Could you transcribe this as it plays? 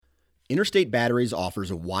Interstate Batteries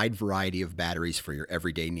offers a wide variety of batteries for your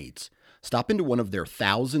everyday needs. Stop into one of their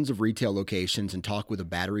thousands of retail locations and talk with a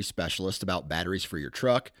battery specialist about batteries for your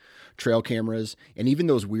truck, trail cameras, and even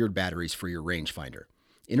those weird batteries for your rangefinder.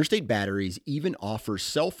 Interstate Batteries even offers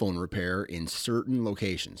cell phone repair in certain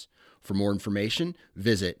locations. For more information,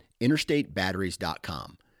 visit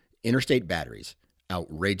interstatebatteries.com. Interstate Batteries,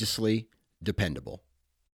 outrageously dependable.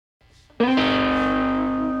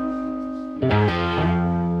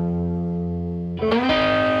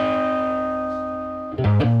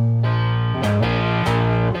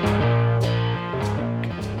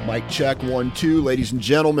 Mic check 1, 2, ladies and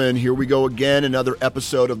gentlemen. Here we go again, another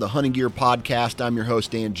episode of the Hunting Gear Podcast. I'm your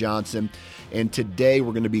host, Dan Johnson, and today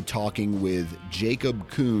we're going to be talking with Jacob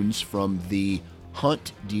Coons from the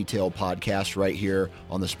Hunt Detail Podcast right here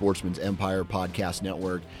on the Sportsman's Empire Podcast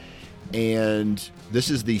Network. And this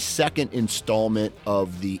is the second installment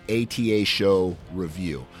of the ATA show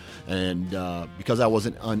review. And because I was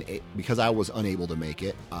unable to make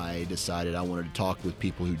it, I decided I wanted to talk with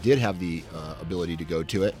people who did have the ability to go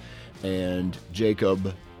to it. And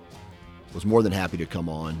Jacob was more than happy to come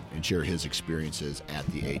on and share his experiences at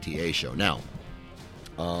the ATA show. Now,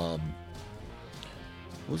 what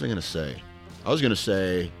was I going to say? I was going to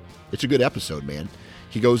say it's a good episode, man.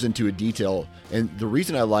 He goes into a detail, and the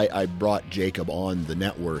reason I brought Jacob on the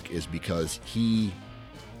network is because he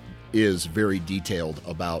is very detailed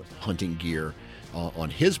about hunting gear on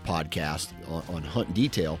his podcast on Hunt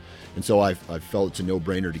Detail, and so I felt it's a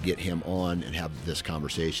no-brainer to get him on and have this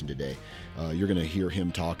conversation today. You're going to hear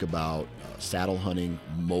him talk about saddle hunting,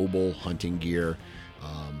 mobile hunting gear,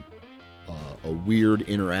 a weird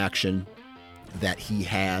interaction that he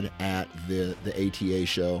had at the ATA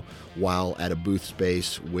show while at a booth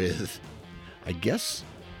space with, I guess,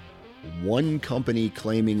 one company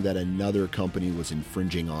claiming that another company was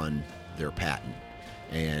infringing on their patent,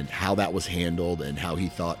 and how that was handled and how he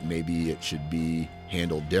thought maybe it should be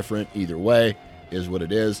handled different. Either way is what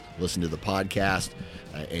it is. Listen to the podcast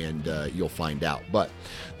and you'll find out. But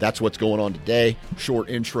that's what's going on today. Short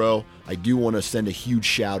intro. I do want to send a huge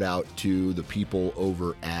shout out to the people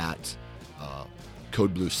over at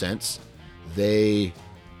Code Blue Scents. Their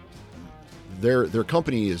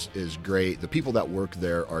company is great. The people that work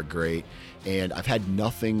there are great, and I've had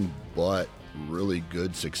nothing but really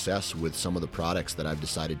good success with some of the products that I've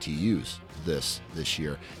decided to use this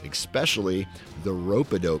year, especially the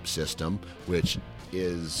rope-a-dope system, which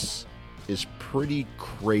is pretty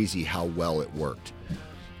crazy how well it worked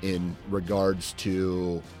in regards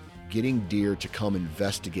to getting deer to come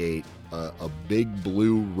investigate a big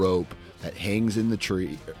blue rope that hangs in the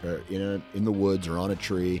tree, in the woods or on a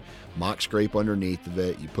tree, mock scrape underneath of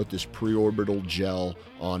it. You put this preorbital gel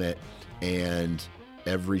on it, and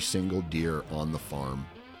every single deer on the farm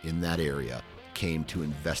in that area came to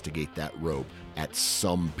investigate that rope at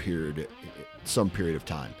some period of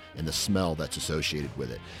time, and the smell that's associated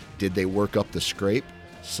with it. Did they work up the scrape?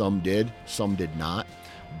 Some did, some did not.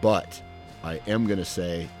 But I am going to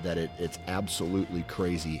say that it's absolutely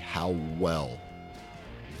crazy how well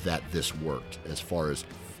that this worked as far as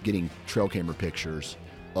getting trail camera pictures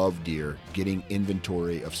of deer, getting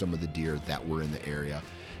inventory of some of the deer that were in the area.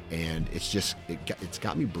 And it's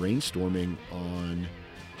got me brainstorming on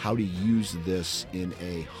how to use this in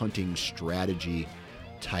a hunting strategy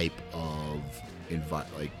type of in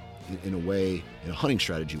a hunting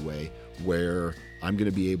strategy way, where I'm going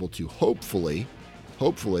to be able to hopefully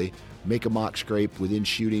make a mock scrape within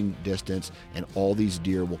shooting distance, and all these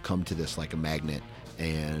deer will come to this like a magnet,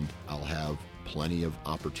 and I'll have plenty of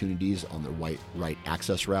opportunities on the right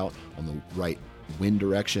access route, on the right wind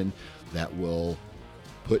direction, that will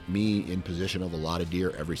put me in position of a lot of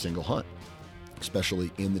deer every single hunt, especially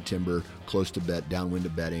in the timber, close to downwind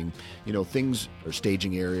of bedding, things or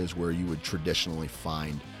staging areas where you would traditionally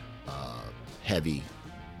find heavy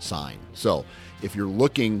sign. So if you're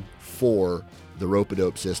looking for the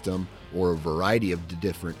rope-a-dope system or a variety of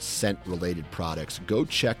different scent-related products, go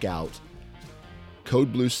check out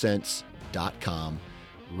codebluescents.com.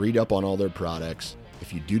 Read up on all their products.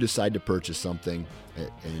 If you do decide to purchase something,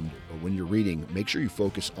 and when you're reading, make sure you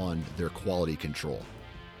focus on their quality control.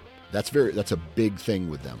 That's a big thing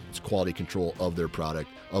with them. It's quality control of their product,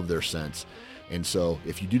 of their scents. And so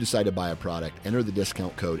if you do decide to buy a product, enter the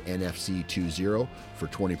discount code NFC20 for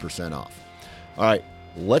 20% off. All right,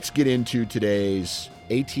 let's get into today's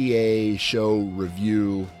ATA show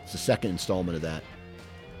review. It's the second installment of that.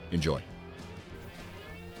 Enjoy.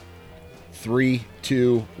 3,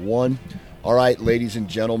 2, 1. All right, ladies and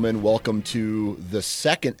gentlemen, welcome to the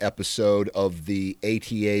second episode of the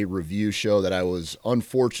ATA review show that I was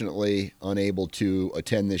unfortunately unable to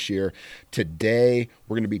attend this year. Today,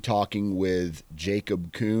 we're going to be talking with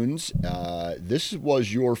Jacob Coons. This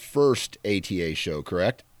was your first ATA show,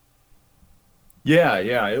 correct? Yeah,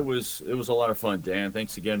 it was a lot of fun, Dan.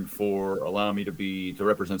 Thanks again for allowing me to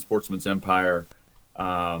represent Sportsman's Empire.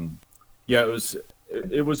 Um, yeah,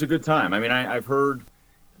 it was a good time. I mean, I've heard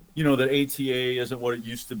that ATA isn't what it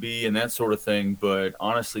used to be and that sort of thing. But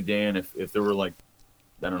honestly, Dan, if there were like,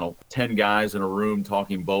 I don't know, 10 guys in a room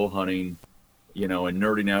talking bow hunting, and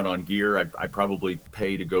nerding out on gear, I'd probably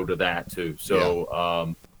pay to go to that too.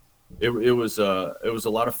 So it was a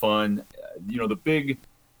lot of fun. The big,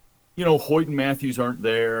 Hoyt and Matthews aren't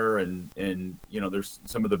there, and there's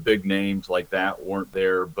some of the big names like that weren't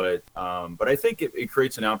there. But I think it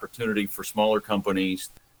creates an opportunity for smaller companies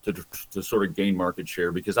to sort of gain market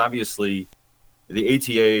share, because obviously the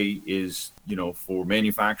ATA is, for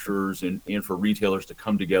manufacturers and for retailers to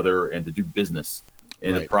come together and to do business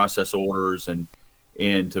and to process orders and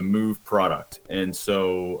to move product. And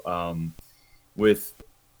so with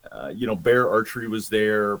Bear Archery was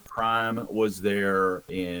there, Prime was there,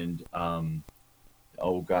 and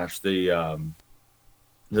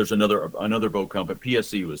there's another boat company,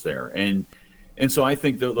 PSE was there, and so I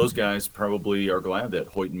think those guys probably are glad that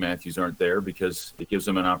Hoyt and Matthews aren't there, because it gives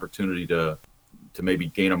them an opportunity to maybe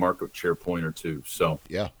gain a market share point or two. So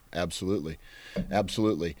yeah, absolutely.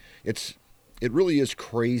 It really is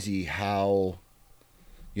crazy how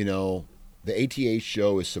the ATA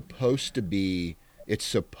show is supposed to be. It's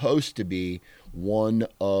supposed to be one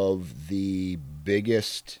of the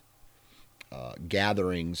biggest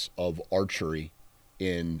gatherings of archery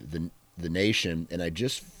in the nation, and I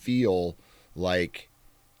just feel like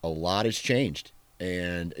a lot has changed.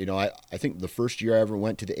 And I think the first year I ever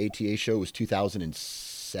went to the ATA show was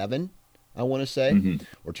 2007, I want to say,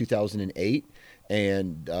 or 2008,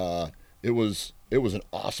 and it was an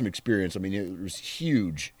awesome experience. I mean, it was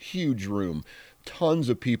huge room. Tons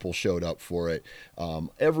of people showed up for it.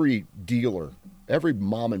 Every dealer, every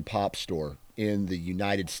mom and pop store in the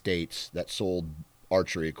United States that sold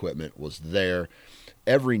archery equipment was there.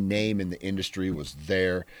 Every name in the industry was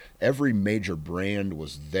there. Every major brand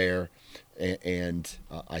was there. And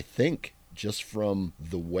I think just from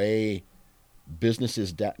the way business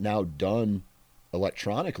is now done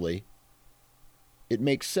electronically, it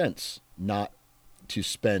makes sense not to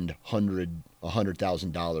spend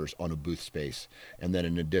 $100,000 on a booth space, and then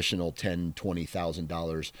an additional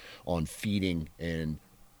 $10,000-$20,000 on feeding and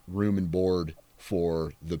room and board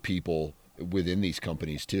for the people within these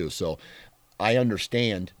companies too. So I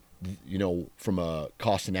understand, from a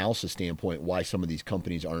cost analysis standpoint, why some of these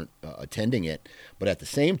companies aren't attending it. But at the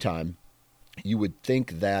same time, you would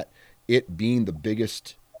think that it being the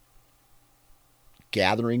biggest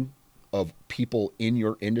gathering of people in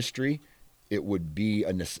your industry, it would be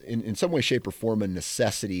in some way, shape, or form a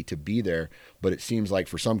necessity to be there. But it seems like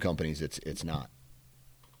for some companies, it's not.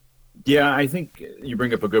 yeah, I think you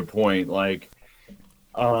bring up a good point. Like,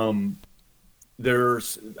 I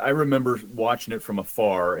remember watching it from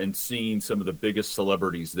afar and seeing some of the biggest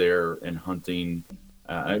celebrities there in hunting.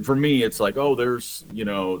 And for me, it's like, oh, there's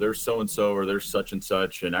so-and-so, or there's such and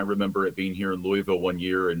such. And I remember it being here in Louisville one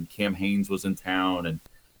year, and Cam Hanes was in town, and,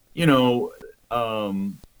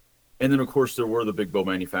 and then of course there were the big bow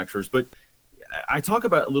manufacturers. But I talk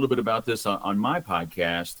about a little bit about this on my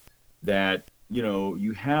podcast, that,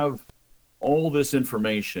 you have all this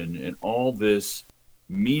information and all this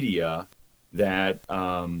media that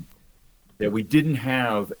we didn't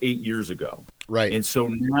have 8 years ago. Right. And so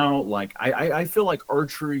now, like, I feel like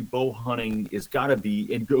archery bow hunting has got to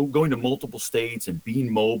be, and going to multiple states and being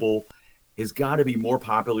mobile has got to be more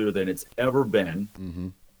popular than it's ever been. Mm-hmm.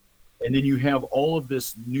 And then you have all of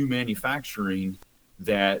this new manufacturing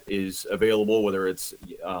that is available, whether it's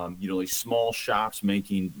these small shops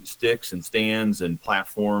making sticks and stands and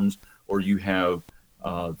platforms, or you have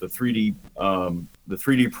the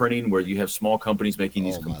 3D printing, where you have small companies making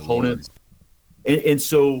these components. And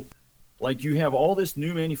so, like, you have all this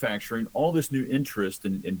new manufacturing, all this new interest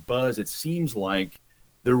and buzz. It seems like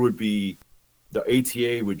the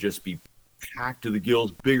ATA would just be packed to the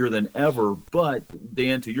gills, bigger than ever. But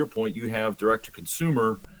Dan, to your point, you have direct to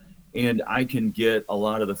consumer, and I can get a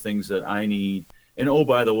lot of the things that I need. And oh,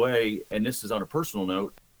 by the way, and this is on a personal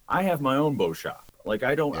note, I have my own bow shop. Like,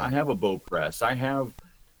 I have a bow press. I have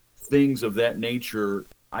things of that nature.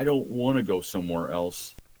 I don't want to go somewhere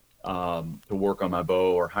else to work on my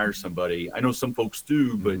bow or hire somebody. I know some folks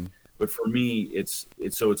do, but for me, it's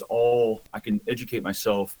all, I can educate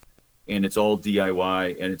myself and it's all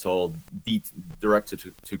DIY, and it's all direct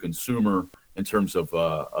to consumer in terms of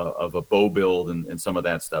a bow build and some of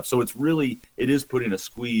that stuff. So it is putting a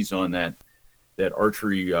squeeze on that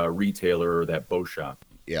archery retailer or that bow shop.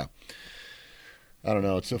 Yeah. I don't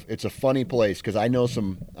know. It's a funny place because I know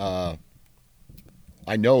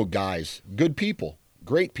I know guys, good people,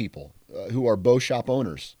 great people who are bow shop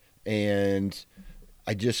owners, and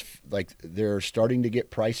I just like they're starting to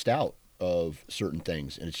get priced out of certain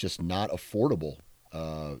things, and it's just not affordable.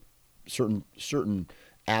 Certain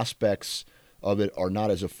aspects of it are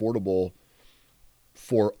not as affordable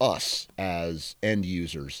for us as end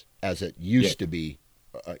users as it used to be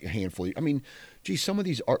a handful. I mean, geez, some of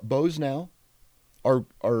these bows now are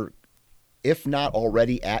if not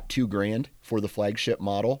already at $2,000 for the flagship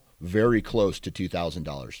model, very close to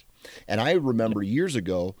 $2,000. And I remember years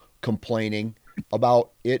ago complaining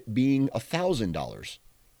about it being $1,000,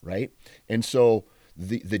 right? And so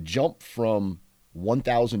the jump from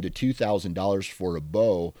 $1,000 to $2,000 for a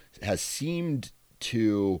bow has seemed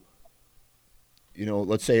to,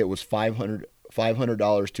 let's say it was $500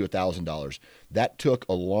 to $1,000. That took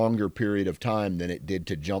a longer period of time than it did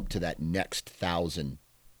to jump to that next $1,000,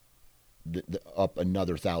 up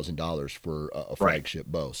another $1,000 for a flagship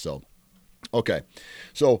bow. So, okay.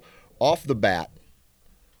 So off the bat,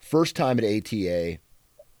 first time at ATA,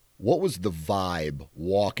 what was the vibe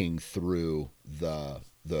walking through the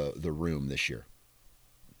room this year?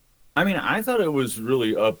 I mean, I thought it was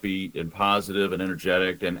really upbeat and positive and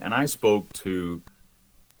energetic. And I spoke to,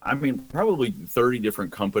 probably 30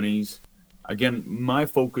 different companies. Again, my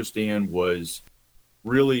focus, Dan, was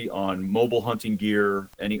really on mobile hunting gear,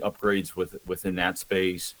 any upgrades within that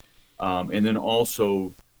space. And then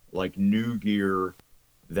also like new gear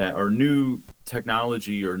that are new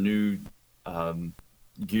technology or new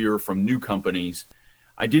gear from new companies.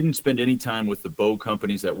 I didn't spend any time with the bow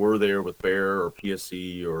companies that were there with Bear or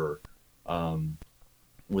PSE or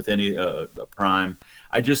with any Prime.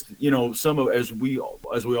 I just, some of, as we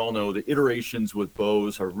all know, the iterations with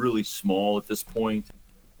bows are really small at this point.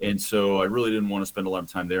 And so I really didn't want to spend a lot of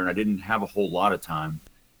time there, and I didn't have a whole lot of time.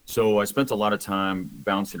 So I spent a lot of time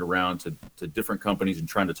bouncing around to different companies and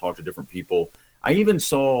trying to talk to different people. I even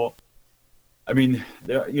saw,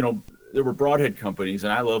 there were broadhead companies,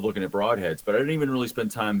 and I love looking at broadheads, but I didn't even really spend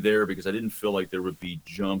time there because I didn't feel like there would be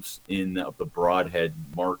jumps in the broadhead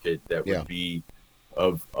market that would be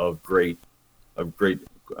of great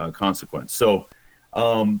consequence. So,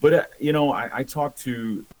 I talked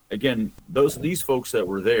to, again, these folks that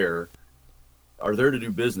were there are there to do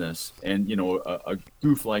business, and a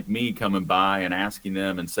goof like me coming by and asking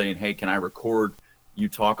them and saying, hey, can I record you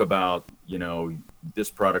talk about this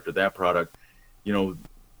product or that product?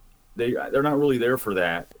 They're not really there for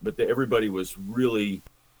that, but everybody was really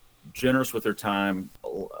generous with their time,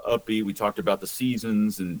 upbeat. We talked about the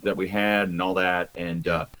seasons and that we had and all that, and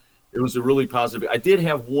it was a really positive. I did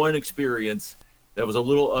have one experience that was a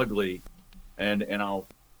little ugly, and I'll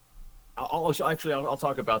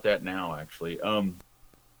talk about that now. Actually,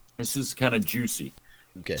 this is kind of juicy.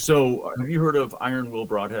 Okay. So, have you heard of Iron Will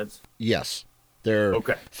broadheads? Yes, they're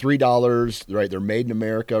 $3. Right, they're made in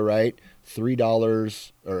America. Right,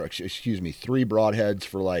 $3, or excuse me, 3 broadheads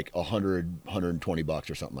for like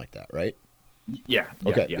 $120 or something like that. Right. Yeah.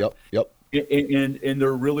 Okay. Yeah. Yep. And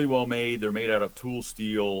they're really well made. They're made out of tool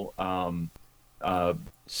steel.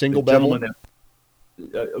 Single bevel.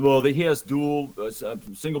 He has dual,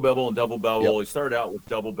 single bevel and double bevel. Yep. He started out with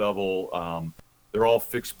double bevel. They're all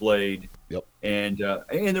fixed blade. Yep. And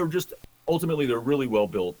they're just ultimately they're really well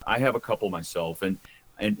built. I have a couple myself, and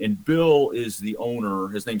Bill is the owner.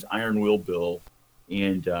 His name's Iron Will Bill,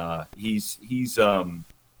 and he's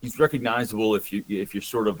recognizable if you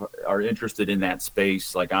sort of are interested in that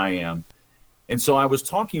space like I am. And so I was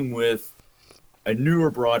talking with a newer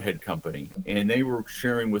broadhead company, and they were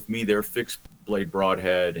sharing with me their fixed blade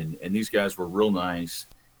broadhead, and these guys were real nice,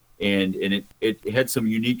 and it had some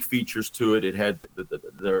unique features to it. It had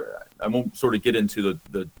I won't sort of get into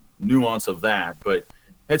the nuance of that, but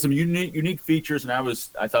had some unique features, and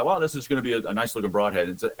I thought, wow, this is going to be a nice looking broadhead.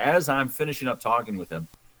 And so as I'm finishing up talking with him,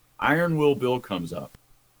 Iron Will Bill comes up,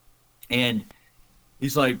 and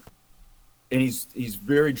he's like, and he's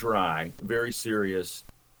very dry, very serious,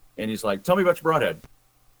 and he's like, tell me about your broadhead.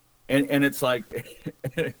 And it's like,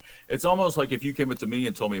 it's almost like if you came up to me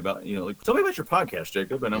and told me about, tell me about your podcast,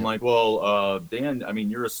 Jacob. And I'm like, well, Dan,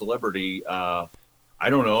 you're a celebrity. I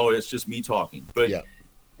don't know. It's just me talking. But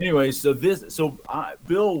anyway, so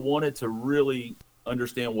Bill wanted to really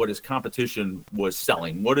understand what his competition was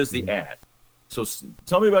selling. What is the ad? So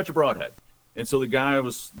tell me about your broadhead. And so the guy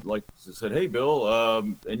was like, said, "Hey, Bill,"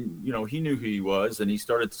 and he knew who he was, and he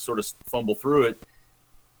started to sort of fumble through it.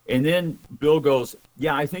 And then Bill goes,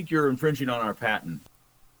 "Yeah, I think you're infringing on our patent.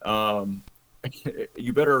 Um,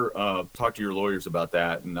 you better talk to your lawyers about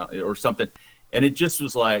that, and or something." And it just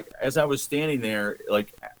was like, as I was standing there,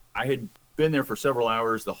 like I had been there for several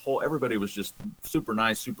hours. Everybody was just super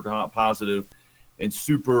nice, super positive, and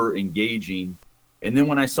super engaging. And then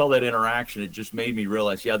when I saw that interaction, it just made me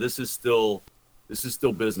realize, yeah, this is still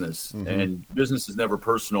business, and business is never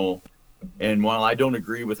personal. And while I don't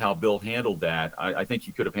agree with how Bill handled that, I think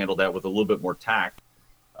he could have handled that with a little bit more tact,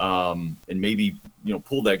 and maybe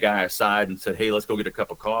pulled that guy aside and said, "Hey, let's go get a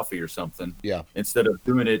cup of coffee or something." Yeah. Instead of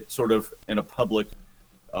doing it sort of in a public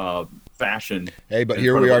fashion. Hey, but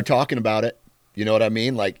here we are talking about it. You know what I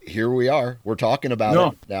mean? Like, here we are. We're talking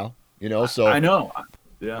about it now. So I know.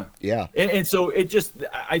 Yeah. Yeah. And so it just,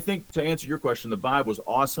 I think, to answer your question, the vibe was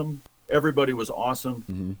awesome. Everybody was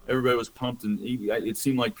awesome. Everybody was pumped, and it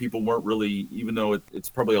seemed like people weren't really, even though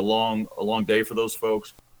it's probably a long day for those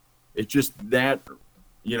folks. It just that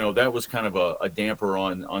was kind of a damper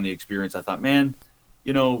on the experience. I thought, man,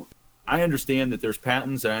 I understand that there's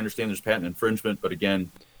patents, and I understand there's patent infringement, but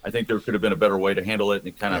again, I think there could have been a better way to handle it,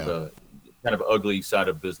 and kind of ugly side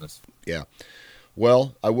of business. Yeah.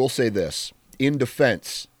 Well, I will say this in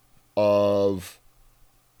defense of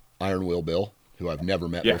Iron Will Bill, who I've never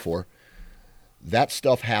met before. That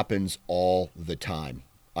stuff happens all the time.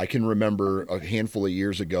 I can remember a handful of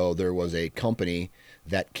years ago, there was a company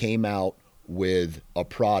that came out with a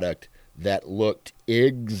product that looked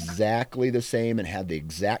exactly the same and had the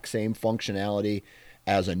exact same functionality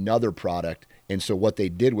as another product. And so what they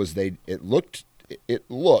did was it looked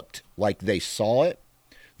like they saw it,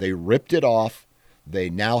 they ripped it off.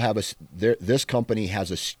 They now have this company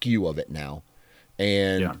has a SKU of it now,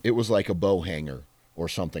 and it was like a bow hanger or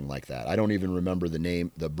something like that. I don't even remember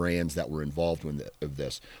the brands that were involved of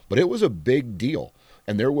this, but it was a big deal,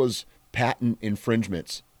 and there was patent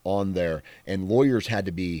infringements on there, and lawyers had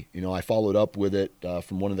to be. I followed up with it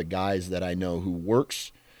from one of the guys that I know who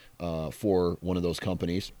works for one of those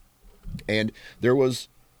companies, and there was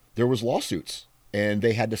lawsuits, and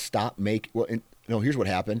they had to stop here's what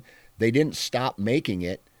happened. They didn't stop making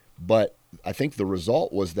it, but I think the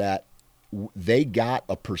result was that they got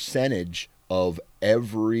a percentage of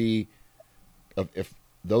if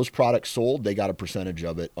those products sold, they got a percentage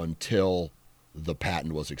of it until the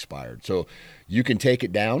patent was expired. So you can take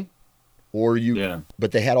it down,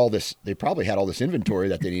 but they probably had all this inventory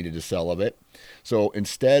that they needed to sell of it. So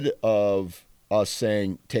instead of us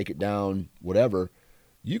saying, take it down, whatever,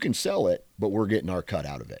 you can sell it, but we're getting our cut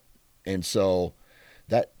out of it. And so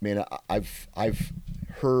that, man, I've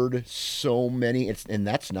heard so many, and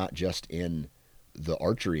that's not just in the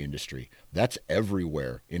archery industry. That's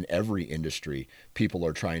everywhere. In every industry, people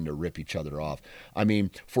are trying to rip each other off. I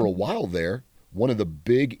mean, for a while there, one of the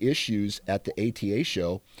big issues at the ATA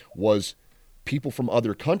show was people from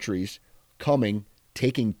other countries coming,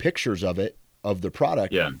 taking pictures of the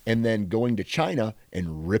product, and then going to China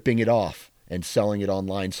and ripping it off and selling it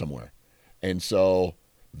online somewhere. And so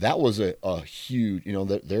that was a huge,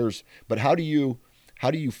 but how do you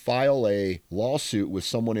file a lawsuit with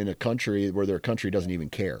someone in a country where their country doesn't even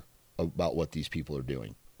care about what these people are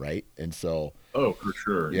doing, right? And so, oh, for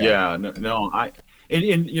sure, yeah. No,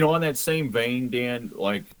 and on that same vein, Dan,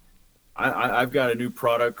 like I've got a new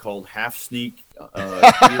product called Half Sneak. It's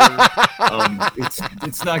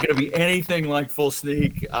not going to be anything like Full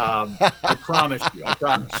Sneak. I promise you.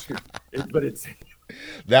 But it's.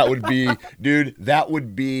 That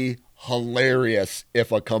would be hilarious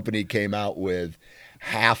if a company came out with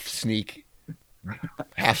half sneak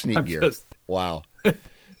gear. Wow.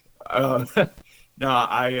 No,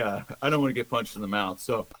 I don't want to get punched in the mouth.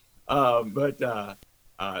 So, no,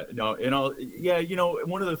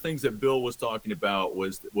 one of the things that Bill was talking about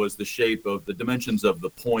was the shape of the dimensions of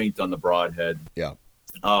the point on the broadhead. Yeah.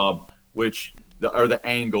 Which are the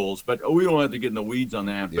angles, but we don't have to get in the weeds on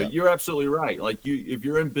that. But you're absolutely right. Like if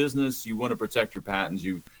you're in business, you want to protect your patents.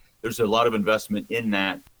 There's a lot of investment in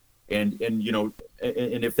that, and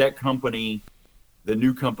if that company, the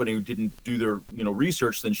new company, didn't do their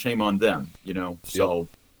research, then shame on them. So,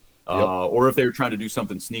 or if they were trying to do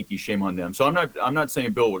something sneaky, shame on them. So I'm not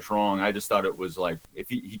saying Bill was wrong. I just thought it was like if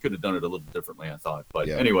he could have done it a little differently. I thought, but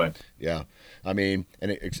anyway. Yeah, I mean,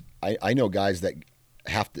 and I know guys that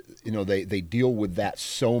have to, they deal with that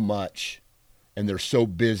so much, and they're so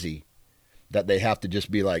busy that they have to just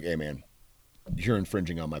be like, hey man, you're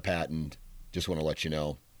infringing on my patent. Just want to let you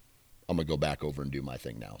know, I'm gonna go back over and do my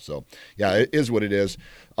thing now. So yeah, it is what it is.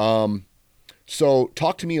 So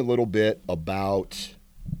talk to me a little bit about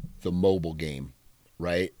the mobile game,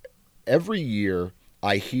 right? Every year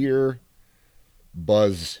I hear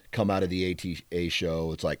buzz come out of the ATA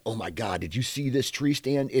show. It's like, oh my God, did you see this tree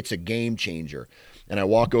stand? It's a game changer. And I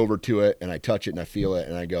walk over to it and I touch it and I feel it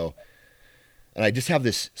and I go, and I just have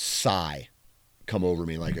this sigh come over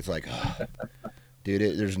me. Like, it's like, oh,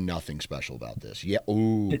 dude, there's nothing special about this. Yeah.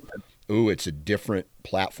 Ooh, it's a different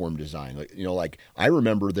platform design. Like, like I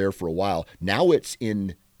remember there for a while. Now it's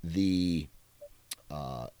in the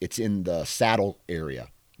saddle area.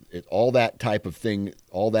 All that type of thing,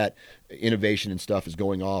 all that innovation and stuff is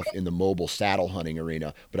going off in the mobile saddle hunting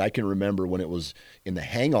arena. But I can remember when it was in the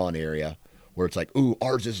hang-on area where it's like, ooh,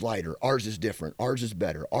 ours is lighter, ours is different, ours is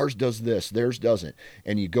better, ours does this, theirs doesn't.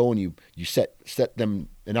 And you go and you set them,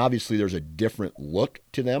 and obviously there's a different look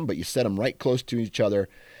to them, but you set them right close to each other,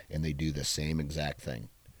 and they do the same exact thing,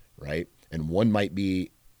 right? And one might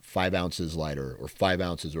be 5 ounces lighter or 5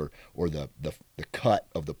 ounces or the cut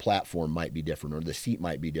of the platform might be different or the seat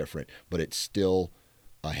might be different, but it's still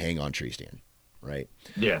a hang-on tree stand, right?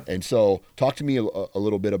 Yeah. And so talk to me a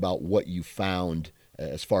little bit about what you found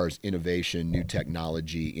as far as innovation, new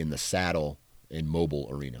technology in the saddle and mobile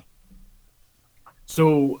arena.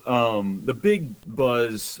 So the big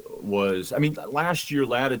buzz was, last year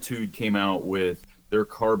Latitude came out with their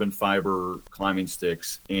carbon fiber climbing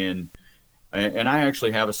sticks, and I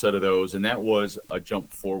actually have a set of those, and that was a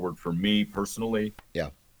jump forward for me personally. Yeah.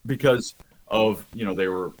 Because of, they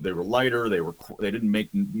were lighter, they didn't make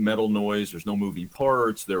metal noise, there's no moving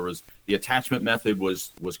parts, the attachment method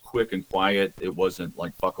was quick and quiet, it wasn't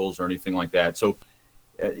like buckles or anything like that. So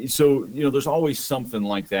there's always something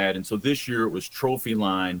like that. And so this year it was Trophy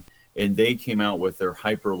Line, and they came out with their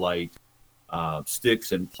Hyperlight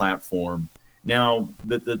sticks and platform. Now,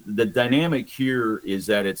 the dynamic here is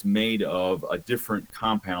that it's made of a different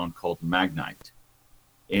compound called magnite.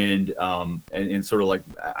 And sort of like,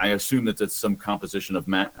 I assume that it's some composition of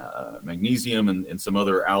magnesium and some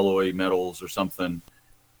other alloy metals or something.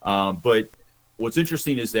 But what's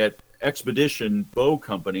interesting is that Expedition Bow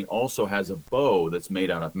Company also has a bow that's made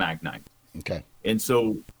out of magnite. Okay. And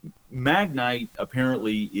so magnite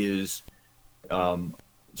apparently is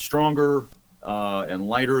stronger and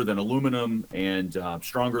lighter than aluminum and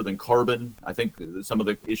stronger than carbon. I think some of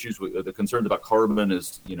the issues with the concerns about carbon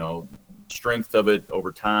is, strength of it over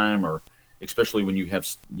time, or especially when you have,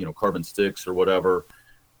 carbon sticks or whatever.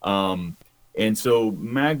 And so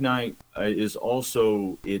magnite is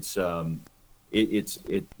also, it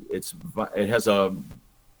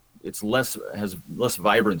has less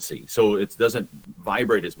vibrancy, so it doesn't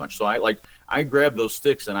vibrate as much. So I grabbed those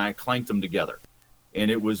sticks and I clanked them together, and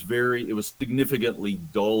it was significantly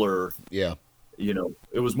duller. Yeah.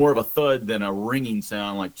 It was more of a thud than a ringing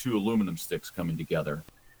sound like two aluminum sticks coming together.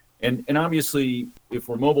 And obviously, if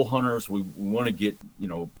we're mobile hunters, we want to get,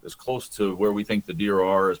 as close to where we think the deer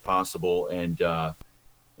are as possible, and the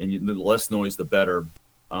less noise, the better.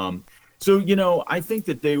 So, I think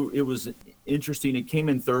that it was interesting. It came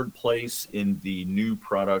in third place in the new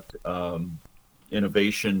product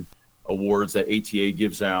innovation awards that ATA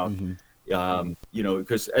gives out. Mm-hmm.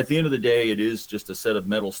 Because at the end of the day, it is just a set of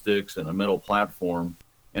metal sticks and a metal platform.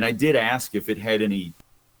 And I did ask if it had any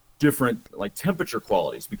different temperature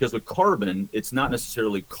qualities, because with carbon, it's not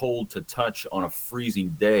necessarily cold to touch on a freezing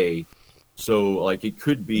day. So it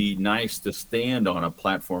could be nice to stand on a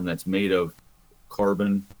platform that's made of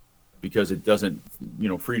carbon, because it doesn't,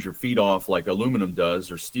 freeze your feet off like aluminum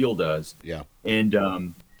does or steel does. Yeah.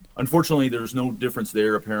 And unfortunately, there's no difference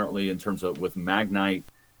there apparently in terms of with magnite.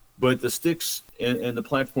 But the sticks and the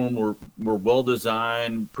platform were well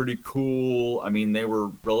designed, pretty cool. They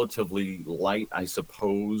were relatively light, I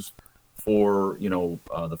suppose, for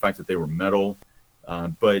the fact that they were metal.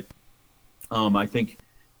 But I think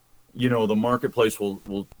the marketplace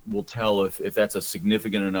will tell if that's a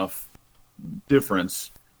significant enough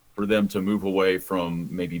difference for them to move away from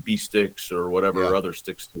maybe B sticks or whatever other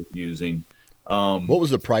sticks they're using. What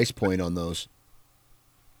was the price point on those?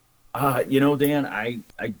 Dan, I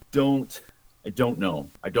don't know.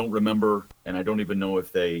 I don't remember, and I don't even know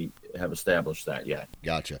if they have established that yet.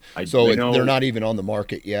 Gotcha. They're not even on the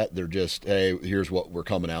market yet. They're just, hey, here's what we're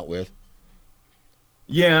coming out with.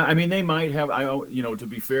 Yeah, they might have. To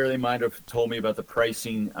be fair, they might have told me about the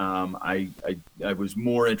pricing. I was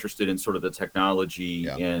more interested in sort of the technology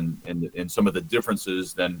and some of the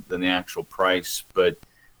differences than the actual price. But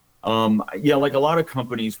like a lot of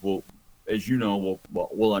companies will, as you know,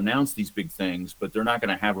 will announce these big things, but they're not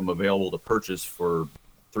going to have them available to purchase for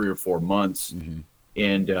 3 or 4 months. Mm-hmm.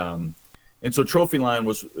 And so Trophy Line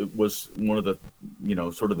was one of the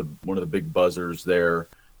one of the big buzzers there.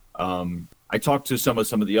 I talked to some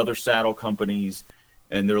of the other saddle companies,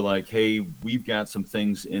 and they're like, hey, we've got some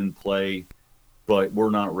things in play, but we're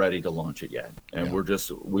not ready to launch it yet. And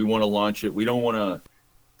we want to launch it. We don't want to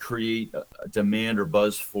create a demand or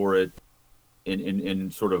buzz for it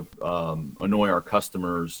and sort of annoy our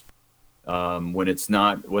customers when it's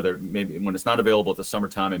not, when it's not available at the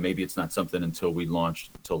summertime, and maybe it's not something until we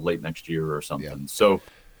launch until late next year or something. Yeah. So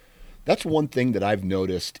that's one thing that I've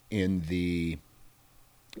noticed in the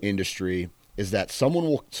industry is that someone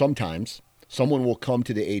will come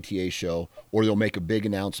to the ATA show, or they'll make a big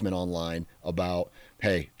announcement online about,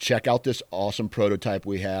 hey, check out this awesome prototype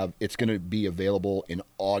we have. It's going to be available in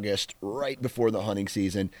August, right before the hunting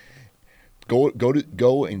season. Go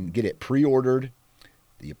and get it pre-ordered.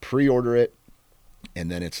 You pre-order it,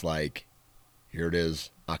 and then it's like, here it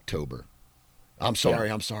is, October. I'm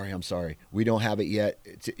sorry. We don't have it yet.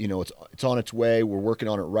 It's on its way. We're working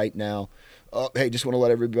on it right now. Hey, just want to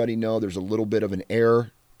let everybody know there's a little bit of an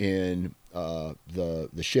error in the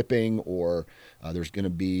shipping, or there's going to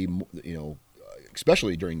be,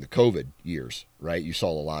 especially during the COVID years, right? You saw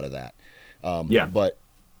a lot of that.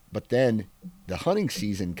 But then the hunting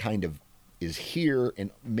season kind of is here and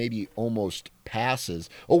maybe almost passes.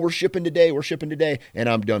 Oh, we're shipping today, and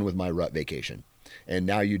I'm done with my rut vacation. And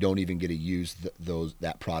now you don't even get to use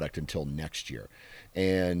that product until next year.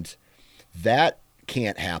 And that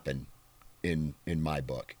can't happen in my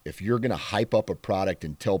book. If you're going to hype up a product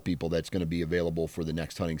and tell people that's going to be available for the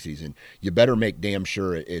next hunting season, you better make damn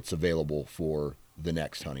sure it's available for the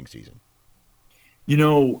next hunting season.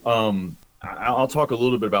 I'll talk a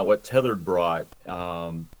little bit about what Tethered brought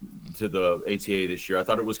to the ATA this year. I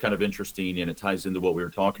thought it was kind of interesting, and it ties into what we were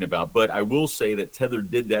talking about. But I will say that Tethered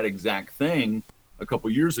did that exact thing a couple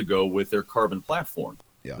years ago with their carbon platform.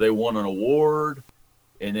 Yeah. They won an award,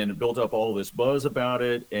 and then it built up all this buzz about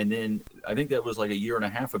it. And then I think that was like a year and a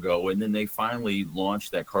half ago, and then they finally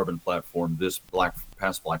launched that carbon platform this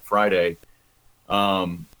past Black Friday.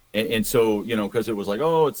 And so, because it was like,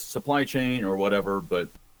 oh, it's supply chain or whatever, but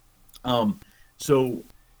so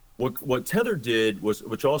what Tether did was,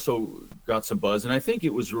 which also got some buzz, and I think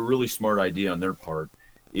it was a really smart idea on their part,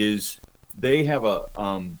 is they have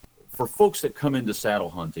for folks that come into saddle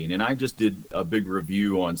hunting, and I just did a big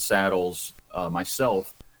review on saddles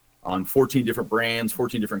myself on 14 different brands,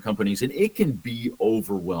 14 different companies, and it can be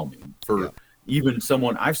overwhelming for even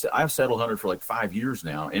someone. I've saddle hunted for like 5 years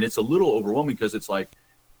now, and it's a little overwhelming because it's like,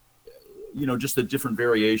 just the different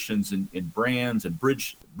variations in brands and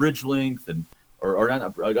bridge length and or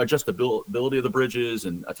not, adjustability of the bridges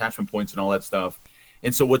and attachment points and all that stuff.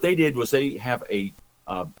 And so what they did was they have a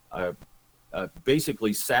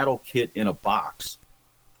basically saddle kit in a box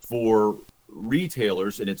for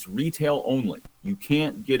retailers, and it's retail only. You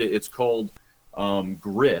can't get it. It's called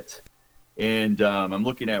Grit, and I'm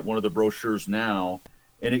looking at one of the brochures now,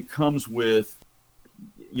 and it comes with,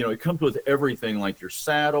 everything like your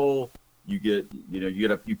saddle. You get,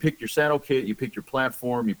 you pick your saddle kit, you pick your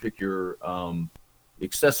platform, you pick your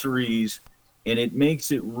accessories, and it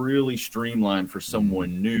makes it really streamlined for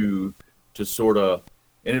someone new to sort of.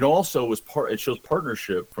 And it also it shows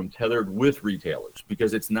partnership from Tethered with retailers,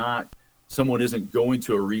 because it's not, someone isn't going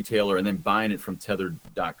to a retailer and then buying it from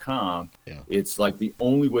tethered.com. Yeah. It's like the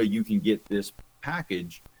only way you can get this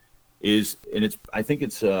package is, and I think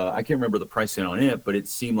it's I can't remember the pricing on it, but it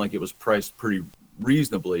seemed like it was priced pretty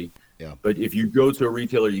reasonably. Yeah. But if you go to a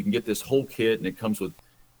retailer, you can get this whole kit, and it comes with,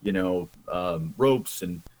 ropes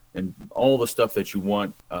and all the stuff that you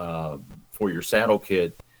want for your saddle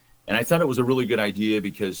kit. And I thought it was a really good idea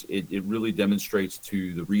because it really demonstrates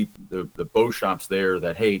to the bow shops there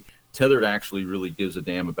that, hey, Tethered actually really gives a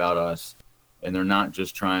damn about us, and they're not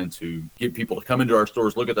just trying to get people to come into our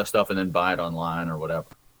stores, look at that stuff, and then buy it online or whatever.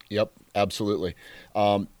 Yep, absolutely.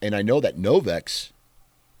 And I know that Novex,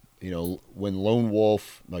 when Lone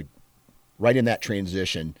Wolf, like right in that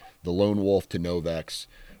transition, the Lone Wolf to Novex,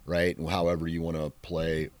 right? However you want to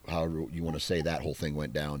play, however you want to say that whole thing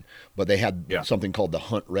went down. But they had something called the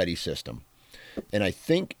Hunt Ready system. And I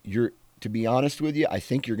think to be honest with you, I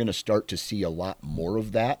think you're going to start to see a lot more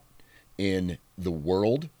of that in the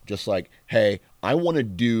world. Just like, hey, I want to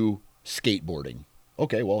do skateboarding.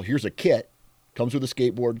 Okay, well, here's a kit. Comes with a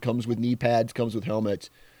skateboard, comes with knee pads, comes with helmets.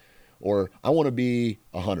 Or I want to be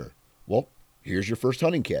a hunter. Well, here's your first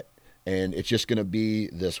hunting kit. And it's just going to be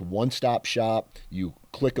this one-stop shop. You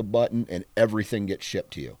click a button and everything gets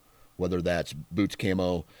shipped to you. Whether that's boots,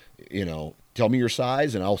 camo, tell me your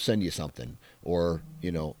size and I'll send you something. Or,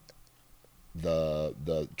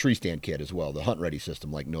 the tree stand kit as well, the Hunt Ready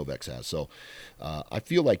system like Novex has. So I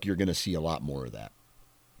feel like you're going to see a lot more of that.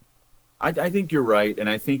 I think you're right. And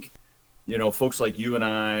I think, folks like you and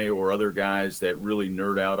I or other guys that really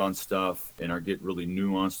nerd out on stuff and get really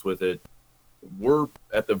nuanced with it, we're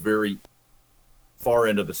at the very far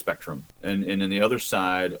end of the spectrum. And in the other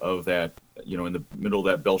side of that, in the middle of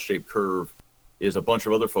that bell-shaped curve is a bunch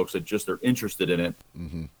of other folks that just are interested in it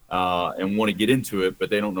and want to get into it, but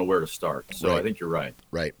they don't know where to start. So right. I think you're right.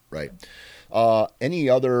 Right. Any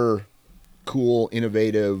other cool,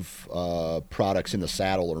 innovative products in the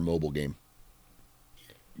saddle or mobile game?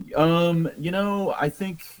 I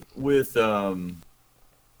think with, I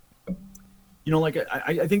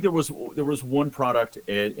think there was one product,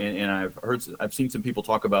 and I've seen some people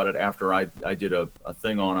talk about it after I did a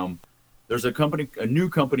thing on them. There's a new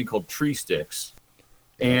company called Tree Sticks,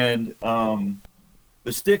 and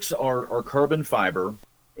the sticks are carbon fiber,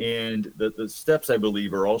 and the steps, I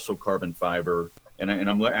believe, are also carbon fiber. And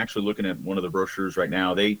I'm actually looking at one of the brochures right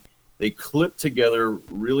now. They clip together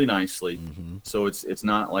really nicely, so it's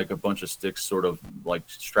not like a bunch of sticks sort of like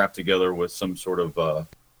strapped together with some sort of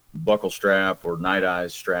buckle strap or night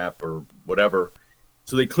eyes strap or whatever.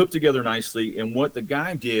 So they clip together nicely. And what the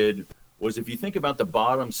guy did was, if you think about the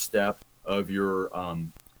bottom step of your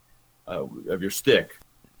stick,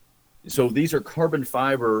 so these are carbon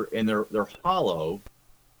fiber and they're hollow,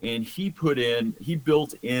 and he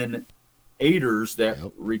built in aiders that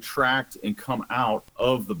retract and come out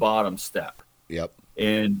of the bottom step. Yep.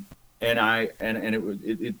 And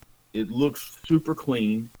it looks super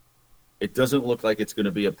clean. It doesn't look like it's going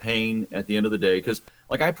to be a pain at the end of the day, because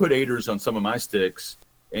like I put aiders on some of my sticks,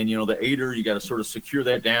 and the aider, you got to sort of secure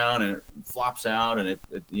that down, and it flops out, and it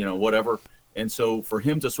whatever. And so for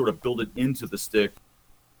him to sort of build it into the stick,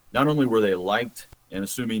 not only were they liked, and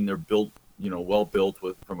assuming they're built, well built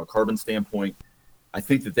from a carbon standpoint, I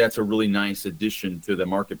think that's a really nice addition to the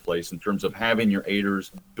marketplace in terms of having your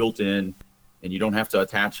aiders built in, and you don't have to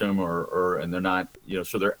attach them and they're not,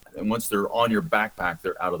 so and once they're on your backpack,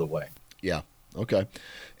 they're out of the way. Yeah. Okay.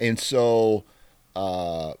 And so,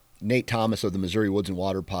 Nate Thomas of the Missouri Woods and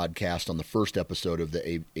Water podcast, on the first episode of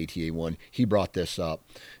the ATA one, he brought this up,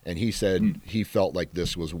 and he said he felt like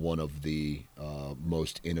this was one of the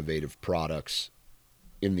most innovative products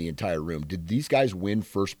in the entire room. Did these guys win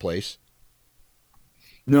first place?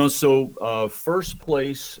 No. So first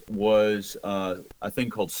place was a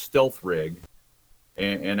thing called Stealth Rig,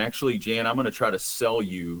 and actually, Jan, I'm going to try to sell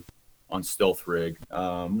you on Stealth Rig.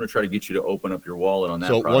 I'm going to try to get you to open up your wallet on that.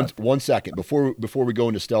 So one second before we go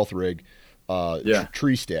into Stealth Rig,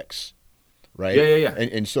 Tree Sticks, right? Yeah.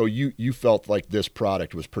 And so you felt like this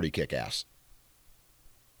product was pretty kick-ass.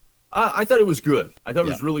 I thought it was good. I thought it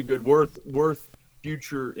was really good, worth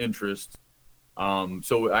future interest.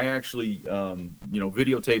 So I actually,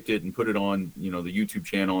 videotaped it and put it on, the YouTube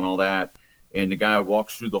channel and all that. And the guy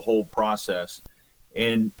walks through the whole process,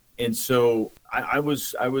 and so I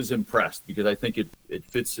was impressed, because I think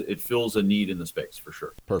it fills a need in the space for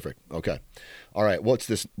sure. Perfect. Okay. All right. What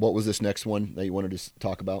was this next one that you wanted to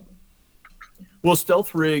talk about? Well,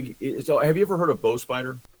 Stealth Rig. So have you ever heard of Bow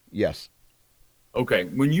Spider? Yes. Okay.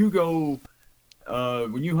 When you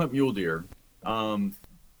hunt mule deer, do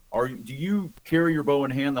you carry your bow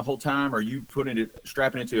in hand the whole time? Or are you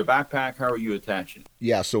strapping it to your backpack? How are you attaching?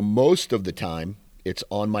 Yeah. So most of the time it's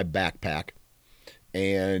on my backpack,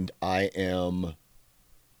 and I am,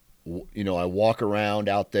 I walk around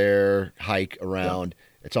out there, hike around.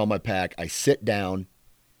 Yeah. It's on my pack. I sit down,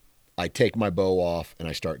 I take my bow off, and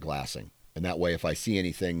I start glassing. And that way, if I see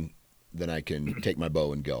anything, then I can take my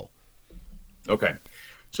bow and go. Okay.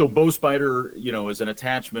 So Bow Spider, is an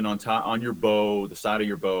attachment on your bow, the side of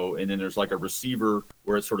your bow, and then there's like a receiver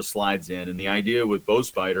where it sort of slides in. And the idea with Bow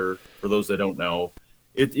Spider, for those that don't know,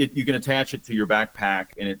 you can attach it to your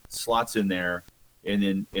backpack, and it slots in there. And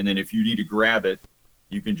then if you need to grab it,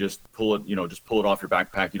 you can just pull it off your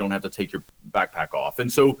backpack. You don't have to take your backpack off.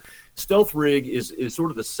 And so Stealth Rig is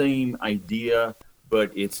sort of the same idea,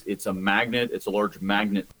 but it's a magnet. It's a large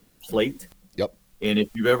magnet plate. Yep. And if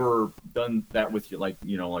you've ever done that with like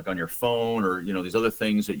on your phone or, these other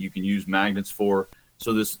things that you can use magnets for.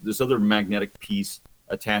 So this other magnetic piece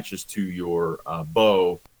attaches to your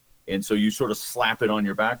bow. And so you sort of slap it on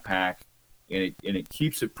your backpack, and it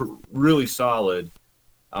keeps it really solid.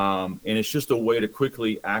 And it's just a way to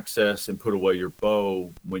quickly access and put away your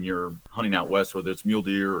bow when you're hunting out west, whether it's mule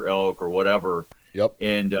deer or elk or whatever. Yep.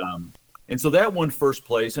 And so that won first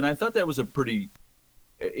place. And I thought that was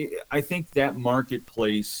I think that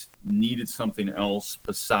marketplace needed something else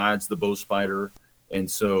besides the Bow Spider. And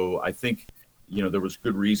so I think, there was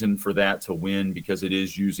good reason for that to win, because it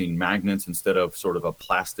is using magnets instead of sort of a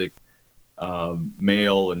plastic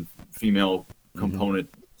male and female component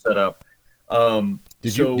setup.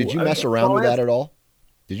 Did you mess around with that at all?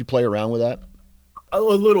 Did you play around with that? A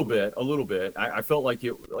little bit, a little bit. I felt like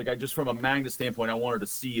I just from a magnet standpoint, I wanted to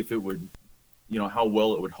see if it would, how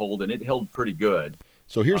well it would hold, and it held pretty good.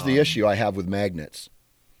 So here's the issue I have with magnets.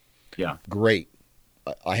 Yeah. Great.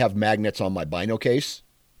 I have magnets on my bino case,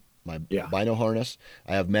 my bino harness.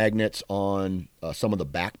 I have magnets on some of the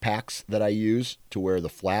backpacks that I use to where the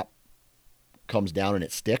flap comes down and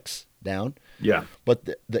it sticks down. Yeah. But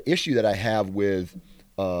the issue that I have with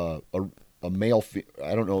a male,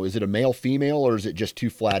 I don't know, is it a male female or is it just two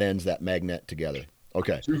flat ends that magnet together?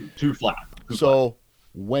 Okay. Two flat. So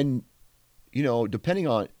when, depending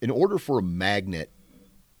on, in order for a magnet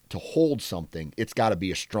to hold something, it's got to be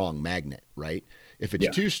a strong magnet, right? If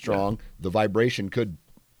it's too strong, the vibration could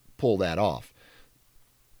pull that off.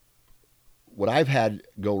 What I've had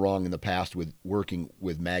go wrong in the past with working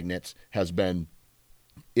with magnets has been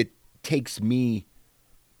it takes me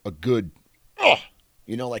a good,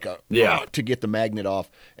 to get the magnet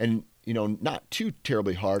off. And, not too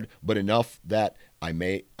terribly hard, but enough that I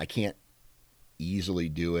can't easily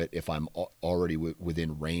do it if I'm already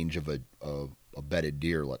within range of a bedded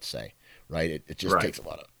deer, let's say, right? It just takes a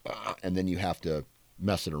lot of, and then you have to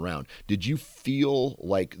mess it around. Did you feel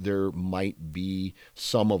like there might be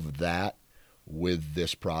some of that with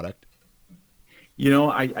this product?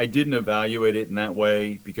 I didn't evaluate it in that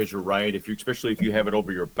way because you're right. Especially if you have it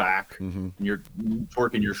over your back and you're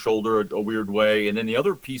torquing your shoulder a weird way. And then the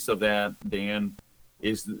other piece of that, Dan,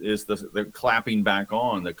 is the clapping back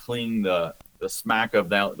on, the cling, the smack of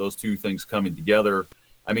those two things coming together.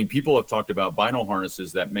 I mean, people have talked about bino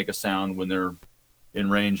harnesses that make a sound when they're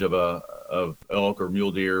in range of elk or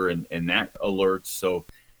mule deer, and that alerts. So,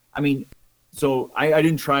 I mean, I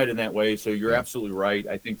didn't try it in that way. So you're absolutely right.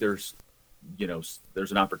 I think there's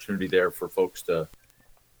an opportunity there for folks to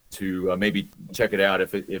maybe check it out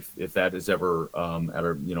if that is ever at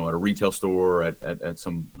a retail store or at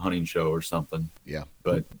some hunting show or something. Yeah.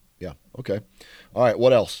 But yeah. Okay. All right.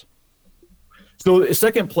 What else? So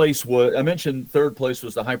second place was, I mentioned third place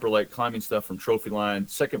was the Hyperlight climbing stuff from Trophy Line.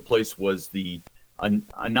 Second place was the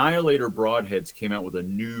Annihilator Broadheads came out with a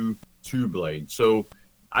new two blade. So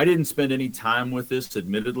I didn't spend any time with this,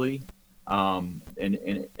 admittedly.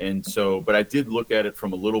 And so, but I did look at it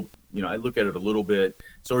from I look at it a little bit.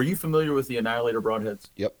 So are you familiar with the Annihilator Broadheads?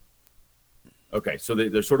 Yep. Okay. So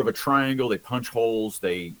they're sort of a triangle. They punch holes.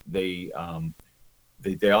 They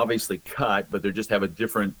obviously cut, but they just have a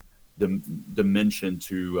different dimension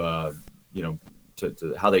to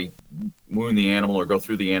how they wound the animal or go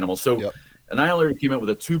through the animal. So Annihilator came out with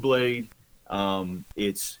a two blade.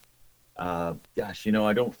 It's I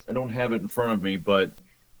don't have it in front of me, but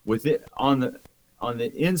with it on the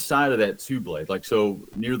inside of that two blade, like so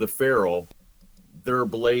near the ferrule, their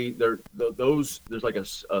blade, there's like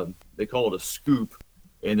they call it a scoop,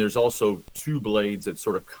 and there's also two blades that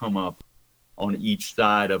sort of come up on each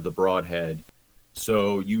side of the broadhead.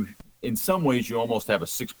 So in some ways, you almost have a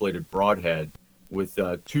six-bladed broadhead with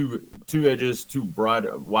two edges, two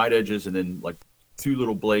wide edges, and then like two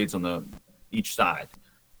little blades on each side.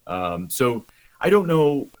 So I don't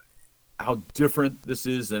know how different this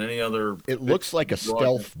is than any other. It looks like a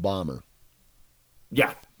stealth bomber.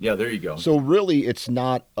 Yeah, there you go. So really, it's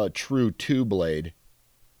not a true two blade.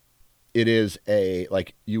 It is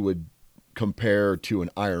like you would compare to an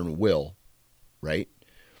iron will, right?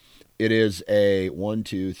 It is a 1,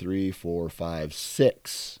 2, 3, 4, 5,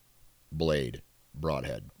 6 blade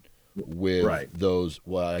broadhead with those.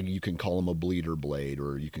 Well, you can call them a bleeder blade,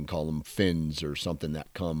 or you can call them fins, or something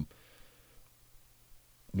that come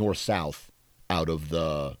north south out of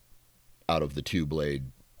the two blade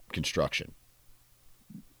construction.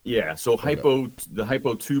 Yeah. So the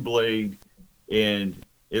hypo two blade, and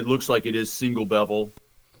it looks like it is single bevel.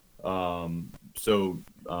 For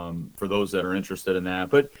those that are interested in that,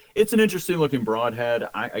 but it's an interesting looking broadhead.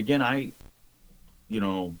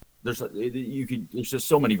 There's just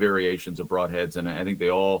so many variations of broadheads, and I think they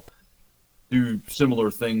all do similar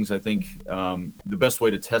things. I think the best way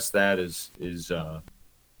to test that is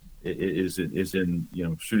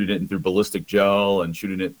in shooting it through ballistic gel and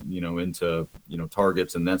shooting it into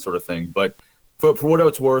targets and that sort of thing. But for what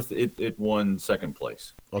it's worth, it won second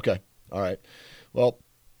place. Okay, all right. Well,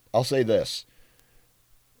 I'll say this.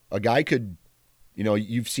 A guy could,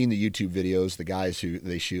 you've seen the YouTube videos, the guys who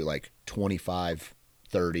they shoot like 25,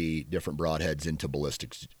 30 different broadheads into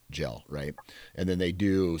ballistic gel, right? And then they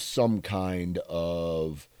do some kind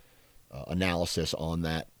of analysis on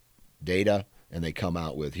that data, and they come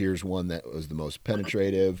out with, here's one that was the most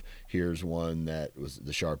penetrative, here's one that was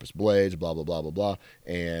the sharpest blades, blah, blah, blah, blah, blah.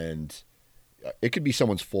 And it could be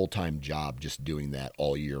someone's full-time job just doing that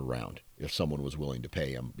all year round if someone was willing to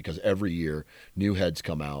pay him, because every year new heads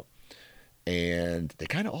come out and they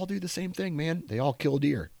kind of all do the same thing, man. They all kill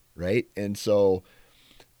deer, right? And so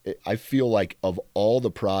I feel like of all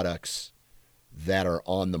the products that are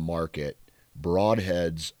on the market,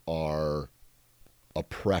 broadheads are a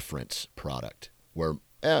preference product where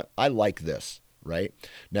I like this, right?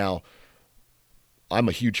 Now, I'm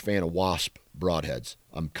a huge fan of Wasp broadheads.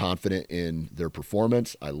 I'm confident in their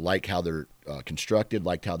performance. I like how they're constructed,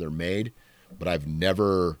 liked how they're made, but I've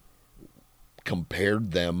never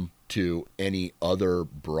compared them to any other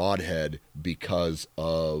broadhead because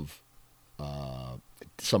of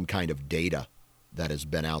some kind of data that has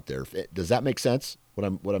been out there. Does that make sense? What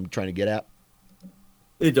I'm trying to get at?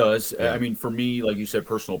 It does. Yeah. I mean, for me, like you said,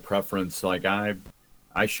 personal preference. Like I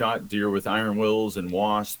shot deer with iron wills and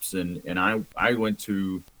wasps, and I went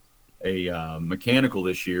to a mechanical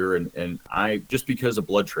this year, and I just because of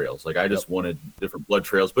blood trails. Like I just wanted different blood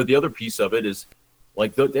trails. But the other piece of it is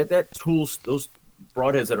like that tools, those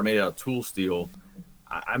broadheads that are made out of tool steel.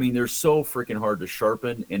 I mean, they're so freaking hard to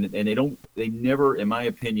sharpen, and they never, in my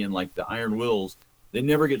opinion, like the iron wills, they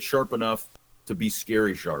never get sharp enough to be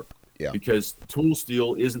scary sharp. Yeah. Because tool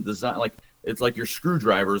steel isn't designed like it's like your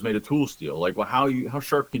screwdriver is made of tool steel. Like, well, how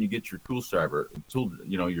sharp can you get your your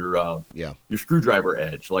screwdriver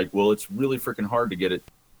edge? Like, well, it's really freaking hard to get it.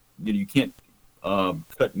 You can't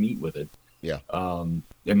cut meat with it. Yeah.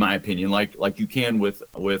 In my opinion, like you can with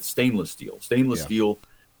stainless steel. Stainless steel.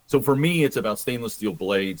 So for me, it's about stainless steel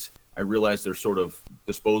blades. I realize they're sort of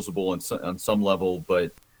disposable on some level,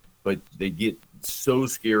 but they get so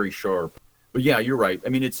scary sharp. But yeah, you're right. I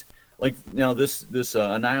mean, it's like now this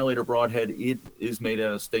Annihilator broadhead, it is made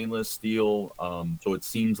out of stainless steel. So it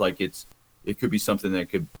seems like it could be something that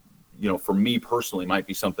could, for me personally, might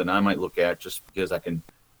be something I might look at just because I can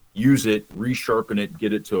use it, resharpen it,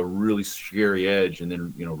 get it to a really scary edge, and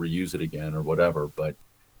then reuse it again or whatever. But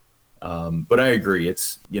I agree.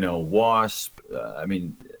 It's Wasp. I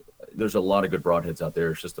mean, there's a lot of good broadheads out there.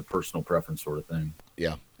 It's just a personal preference sort of thing.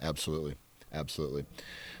 Yeah, absolutely.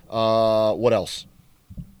 What else?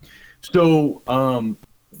 So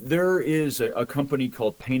there is a company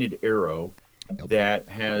called Painted Arrow that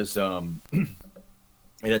has an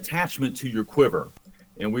attachment to your quiver.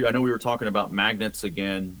 And I know we were talking about magnets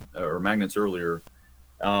earlier.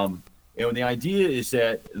 And the idea is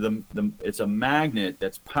that it's a magnet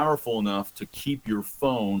that's powerful enough to keep your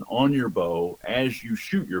phone on your bow as you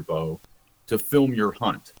shoot your bow to film your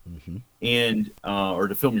hunt, and or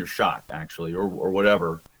to film your shot actually, or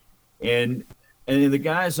whatever. And the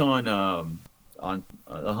guys on the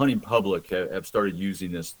hunting public have started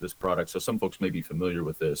using this product, so some folks may be familiar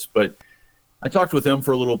with this. But I talked with them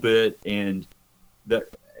for a little bit, and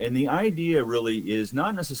the idea really is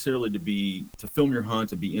not necessarily to film your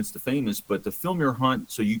hunt and be insta famous, but to film your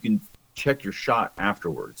hunt so you can check your shot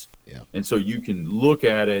afterwards. Yeah. And so you can look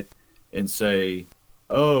at it and say,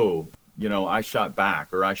 oh, I shot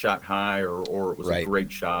back, or I shot high, or it was a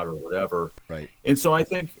great shot, or whatever. Right. And so I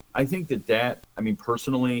think that, I mean,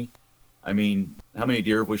 personally, how many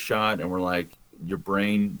deer have we shot and we're like, your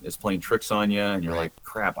brain is playing tricks on you and you're like,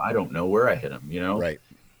 crap, I don't know where I hit him, Right.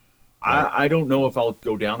 I don't know if I'll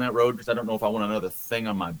go down that road because I don't know if I want another thing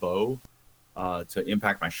on my bow to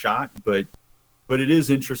impact my shot. But it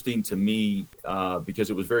is interesting to me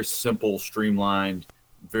because it was very simple, streamlined,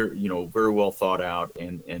 very well thought out,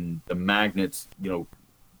 and the magnets,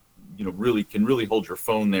 really can hold your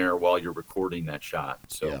phone there while you're recording that shot.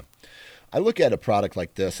 So yeah. I look at a product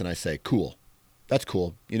like this and I say, cool. That's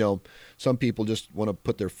cool. Some people just want to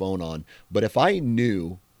put their phone on, but if I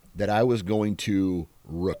knew that I was going to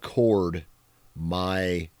record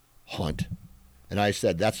my hunt, and I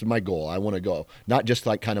said, that's my goal. I want to go, not just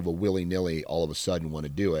like kind of a willy-nilly all of a sudden want to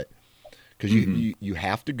do it. Because you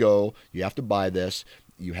have to go, you have to buy this,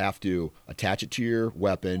 you have to attach it to your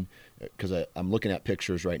weapon. Because I'm looking at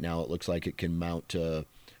pictures right now. It looks like it can mount to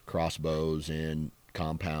crossbows and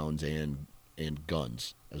compounds and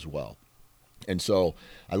guns as well. And so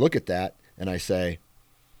I look at that and I say,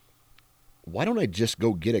 why don't I just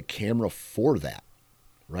go get a camera for that?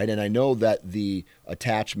 Right. And I know that the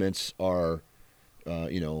attachments are,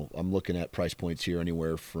 I'm looking at price points here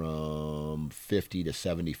anywhere from $50 to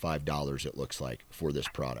 $75, it looks like, for this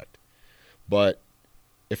product. But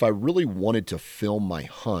if I really wanted to film my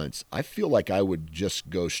hunts, I feel like I would just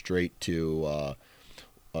go straight to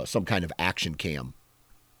some kind of action cam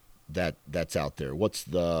that's out there. What's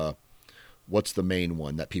the main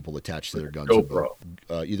one that people attach to their guns? GoPro.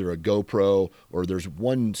 Either a GoPro, or there's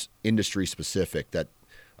one industry specific that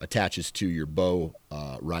attaches to your bow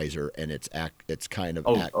riser, and it's kind of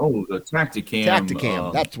the Tacticam.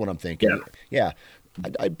 Tacticam. That's what I'm thinking. Yeah.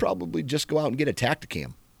 I'd probably just go out and get a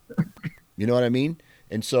Tacticam. You know what I mean?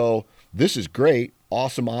 And so this is great,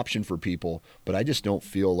 awesome option for people, but I just don't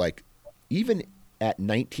feel like, even at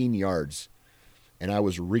 19 yards, and I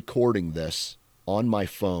was recording this on my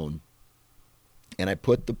phone, and I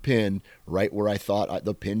put the pin right where I thought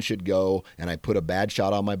the pin should go, and I put a bad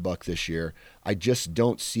shot on my buck this year. I just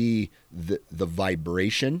don't see the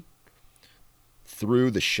vibration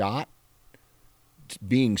through the shot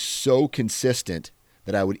being so consistent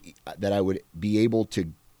that I would be able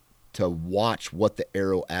to watch what the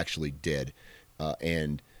arrow actually did,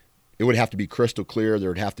 and it would have to be crystal clear. There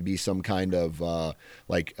would have to be some kind of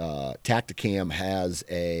Tacticam has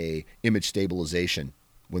a image stabilization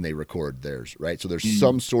when they record theirs, right? So there's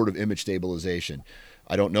some sort of image stabilization.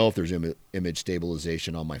 I don't know if there's image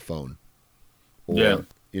stabilization on my phone. You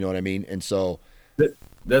know what I mean? And so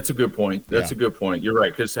that's a good point. That's a good point. You're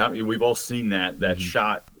right, because we've all seen that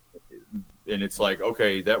shot, and it's like,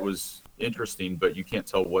 okay, that was interesting, but you can't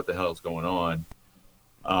tell what the hell is going on.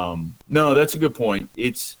 No, that's a good point.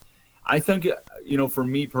 I think, for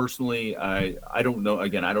me personally, I don't know.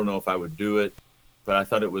 Again, I don't know if I would do it, but I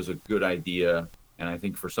thought it was a good idea. And I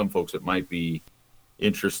think for some folks it might be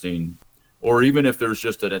interesting, or even if there's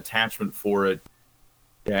just an attachment for it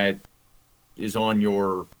that is on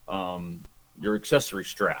your accessory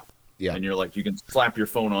strap. Yeah. And you're like, you can slap your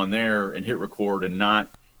phone on there and hit record and not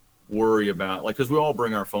worry about, because we all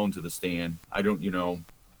bring our phone to the stand. I don't,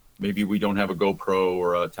 maybe we don't have a GoPro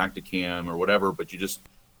or a Tacticam or whatever, but you just,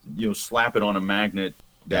 slap it on a magnet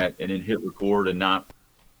and then hit record and not.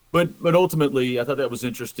 But ultimately, I thought that was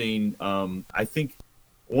interesting. I think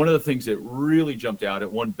one of the things that really jumped out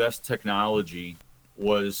at one Best Technology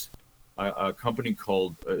was a company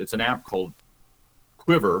called, it's an app called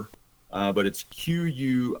Quiver, but it's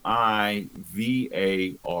Quivar.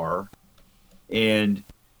 And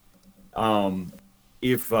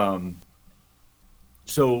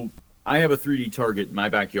so I have a 3D target in my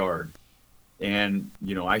backyard, and,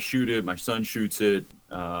 I shoot it, my son shoots it,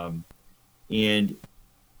 and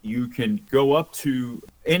you can go up to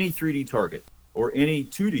any 3D target or any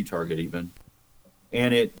 2D target even,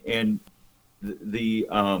 and the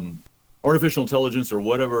artificial intelligence or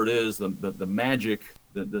whatever it is, the magic,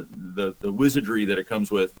 the wizardry that it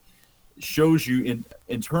comes with, shows you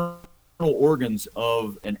internal organs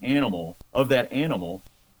of that animal,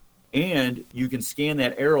 and you can scan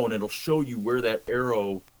that arrow and it'll show you where that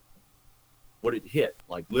arrow, what it hit,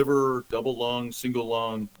 like liver, double lung, single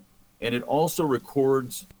lung. And it also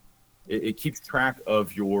records, it keeps track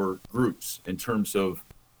of your groups in terms of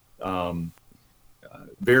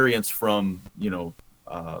variance from,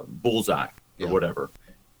 bullseye or whatever.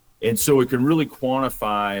 And so it can really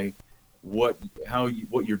quantify what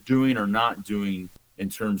you're doing or not doing in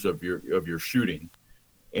terms of your shooting.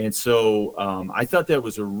 And so I thought that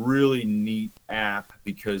was a really neat app,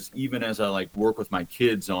 because even as I work with my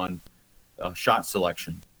kids on shot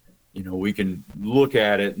selection, we can look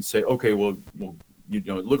at it and say, okay, well, it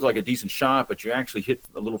looked like a decent shot, but you actually hit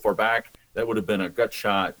a little far back. That would have been a gut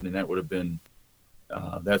shot, and that would have been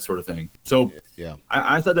that sort of thing. So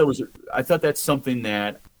I thought that's something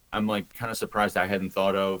that I'm kind of surprised I hadn't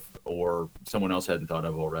thought of, or someone else hadn't thought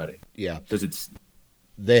of already. Yeah, because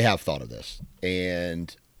they have thought of this,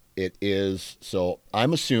 and it is, so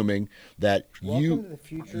I'm assuming that you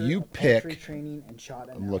pick. Training and shot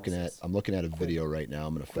I'm looking at a video right now.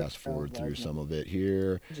 I'm going to fast forward through some of it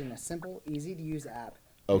here. In a simple, easy to use app.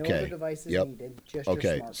 Okay. No other devices needed, just your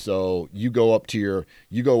smartphone. So you go up to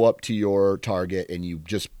your target and you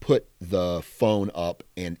just put the phone up,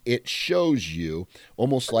 and it shows you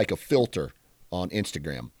almost like a filter on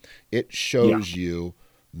Instagram. It shows you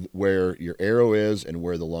where your arrow is and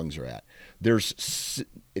where the lungs are at.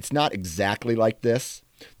 It's not exactly like this.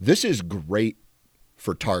 This is great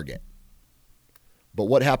for target. But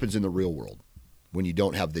what happens in the real world when you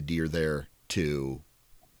don't have the deer there to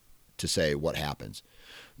say what happens?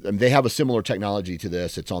 They have a similar technology to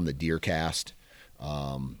this. It's on the DeerCast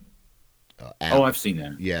app. I've seen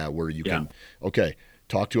that. Yeah, where you can,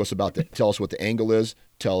 talk to us about tell us what the angle is,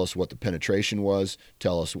 tell us what the penetration was,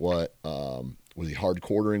 tell us what, was he hard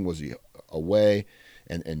quartering, was he away,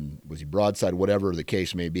 and was he broadside, whatever the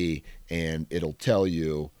case may be, and it'll tell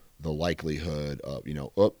you the likelihood of,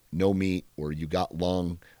 no meat, or you got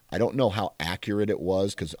lung. I don't know how accurate it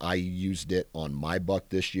was, because I used it on my buck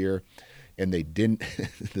this year, and they didn't.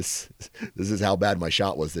 This is how bad my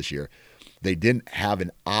shot was this year. They didn't have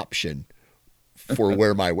an option for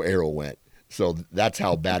where my arrow went, so that's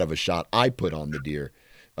how bad of a shot I put on the deer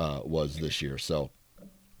was this year. So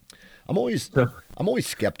I'm always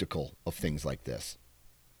skeptical of things like this.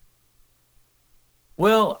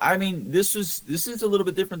 Well, I mean, this is a little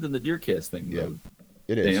bit different than the deer cast thing, Yeah, though,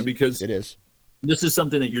 it is. Dan, because it is. This is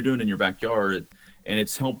something that you're doing in your backyard, and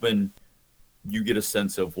it's helping you get a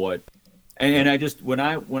sense of what. And I just when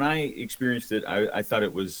I experienced it, I thought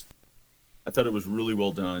it was really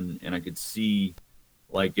well done, and I could see,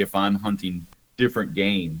 like, if I'm hunting different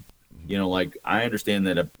game, like I understand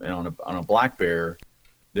that on a black bear,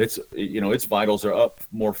 that's its vitals are up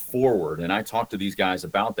more forward, and I talked to these guys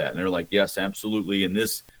about that, and they're like, yes, absolutely, and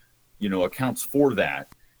this accounts for that.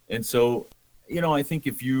 And so I think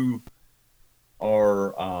if you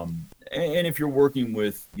are and if you're working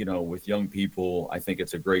with with young people, I think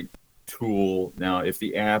it's a great tool. Now if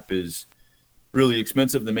the app is really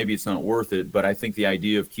expensive, then maybe it's not worth it, but I think the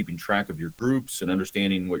idea of keeping track of your groups and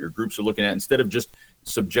understanding what your groups are looking at, instead of just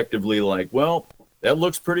subjectively like, well, that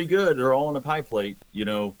looks pretty good, they're all on a pie plate,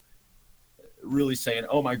 really saying,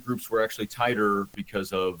 oh, my groups were actually tighter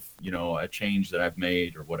because of a change that I've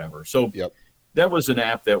made or whatever. So Yep. That was an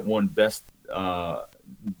app that won best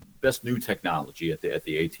new technology at the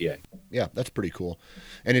ATA. Yeah, that's pretty cool,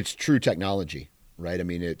 and it's true technology, right? I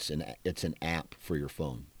mean, it's an app for your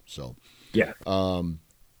phone. So yeah.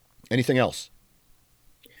 Anything else?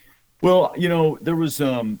 Well, there was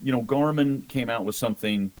Garmin came out with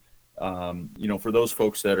something. For those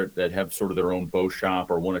folks that have sort of their own bow shop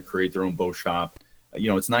or want to create their own bow shop,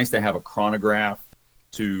 it's nice to have a chronograph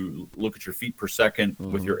to look at your feet per second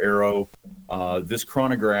with your arrow. This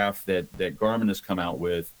chronograph that Garmin has come out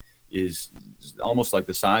with is almost like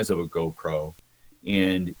the size of a GoPro,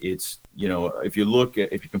 and it's if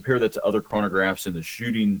you compare that to other chronographs in the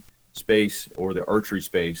shooting space or the archery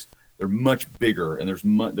space, they're much bigger, and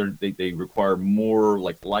they require more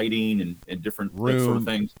like lighting and different that sort of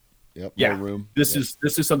things. Yep. Yeah. More room. This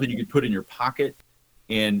is something you could put in your pocket,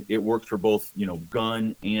 and it works for both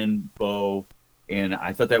gun and bow. And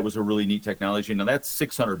I thought that was a really neat technology. Now that's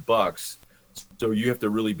 $600, so you have to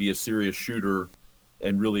really be a serious shooter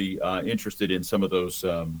and really interested in some of those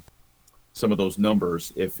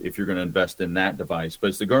numbers if you're going to invest in that device. But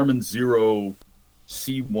it's the Garmin Zero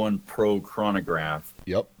C1 Pro chronograph.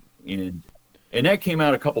 Yep. And that came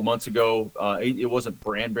out a couple months ago. It wasn't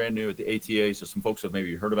brand new at the ATA, so some folks have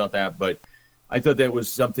maybe heard about that. But I thought that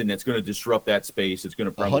was something that's going to disrupt that space. It's going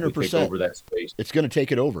to probably 100%. take over that space. It's going to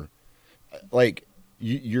take it over. Like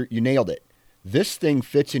you nailed it. This thing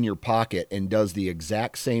fits in your pocket and does the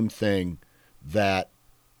exact same thing that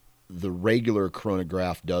the regular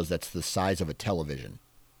chronograph does. That's the size of a television.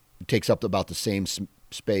 It takes up about the same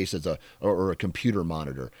space as a computer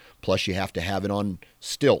monitor. Plus, you have to have it on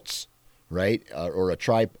stilts, right? Or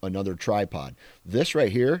another tripod. This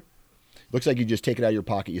right here looks like you just take it out of your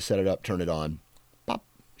pocket, you set it up, turn it on, pop,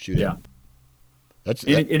 shoot it. That's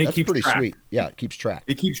keeps pretty track. sweet. Yeah, it keeps track.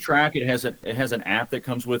 It keeps track. It has an app that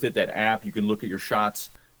comes with it. That app, you can look at your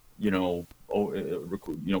shots,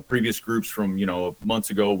 previous groups from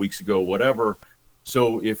months ago, weeks ago, whatever.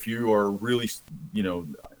 So if you are really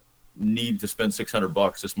need to spend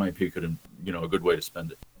 $600, this might be a good way to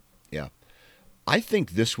spend it. Yeah, I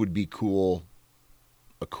think this would be a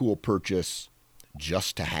cool purchase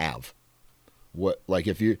just to have.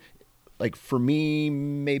 For me,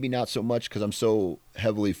 maybe not so much because I'm so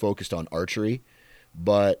heavily focused on archery,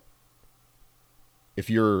 but if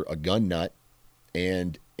you're a gun nut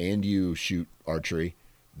and you shoot archery,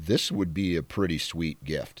 this would be a pretty sweet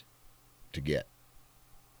gift to get.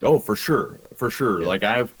 Oh, for sure. Yeah. Like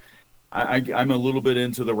I'm a little bit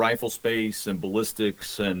into the rifle space and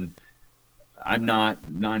ballistics, and I'm not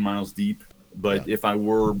 9 miles deep. But if I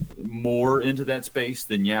were more into that space,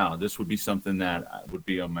 then this would be something that would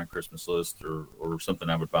be on my Christmas list or something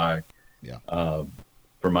I would buy. Yeah.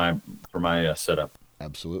 For my setup.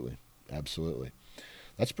 Absolutely. That's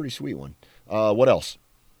a pretty sweet one. What else?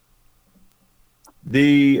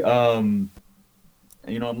 I'm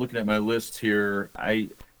looking at my list here.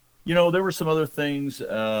 There were some other things.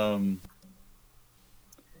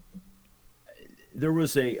 There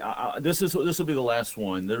was this will be the last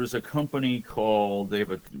one. There was a company they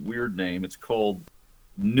have a weird name. It's called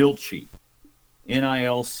Nilchi,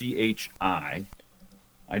 Nilchi. I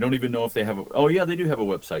don't even know if they have they do have a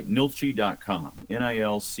website, nilchi.com,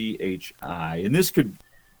 Nilchi. And this could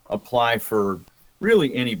apply for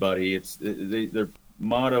really anybody. Their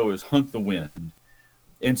motto is hunt the wind.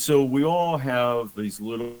 And so we all have these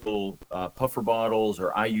little puffer bottles,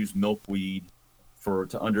 or I use milkweed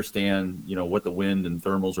to understand, what the wind and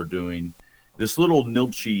thermals are doing. This little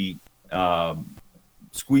Nilchi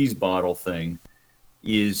squeeze bottle thing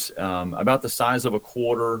is about the size of a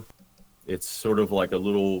quarter. It's sort of like a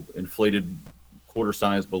little inflated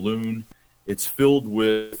quarter-size balloon. It's filled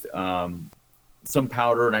with some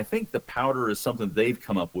powder, and I think the powder is something they've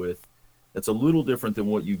come up with that's a little different than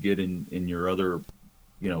what you get in your other,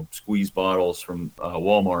 squeeze bottles from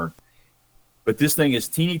Walmart. But this thing is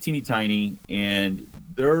teeny, teeny, tiny, and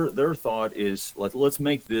their thought is let's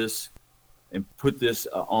make this and put this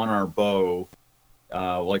on our bow,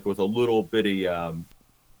 like with a little bitty a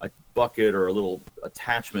bucket or a little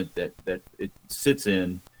attachment that it sits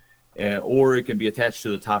in, or it can be attached to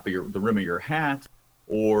the top of the rim of your hat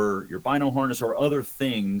or your bino harness or other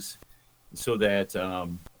things, so that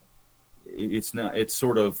it's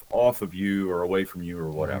sort of off of you or away from you or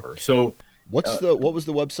whatever. So what was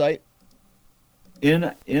the website?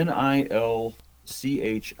 nilchi.com.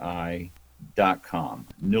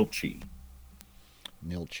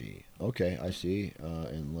 Nilchi. Okay, I see.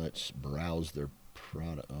 And let's browse their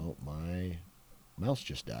product. Oh, my mouse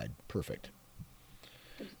just died. Perfect.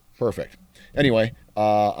 Anyway,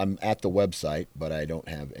 I'm at the website, but I don't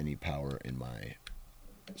have any power in my,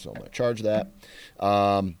 so I'm going to charge that.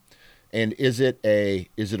 And is it a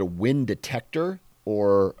wind detector,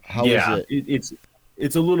 or how is it?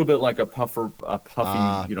 It's a little bit like a puffy,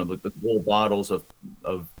 the whole bottles of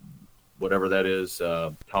whatever that is,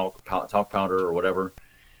 talc powder or whatever.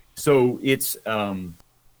 So it's,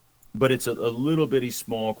 but it's a little bitty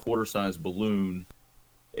small quarter-size balloon.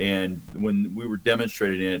 And when we were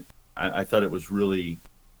demonstrating it, I thought it was really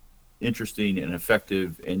interesting and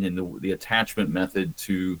effective. And then the attachment method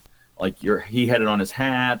to, like, he had it on his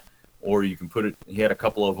hat, or you can put it. He had a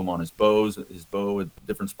couple of them on his bow at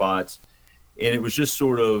different spots, and it was just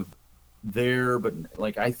sort of there. But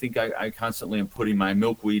like, I think I constantly am putting my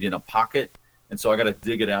milkweed in a pocket, and so I got to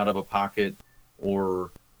dig it out of a pocket,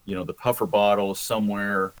 or the puffer bottle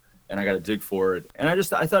somewhere, and I got to dig for it. And I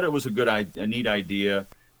thought it was a neat idea.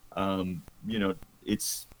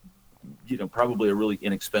 It's probably a really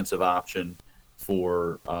inexpensive option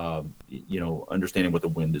for understanding what the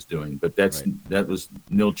wind is doing. But that was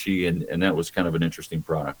Nilchi, and that was kind of an interesting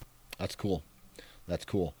product. That's cool.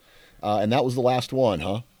 And that was the last one,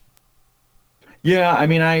 huh? Yeah, I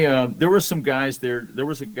mean, there were some guys there. There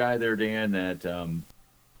was a guy there, Dan,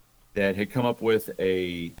 that had come up with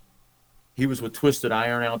he was with Twisted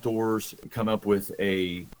Iron Outdoors, come up with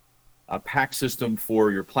a pack system for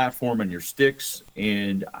your platform and your sticks.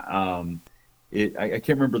 And I can't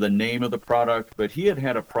remember the name of the product, but he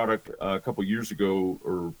had a product a couple years ago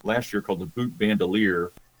or last year called the Boot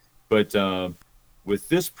Bandolier. But with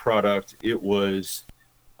this product, it was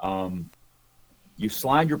you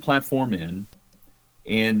slide your platform in,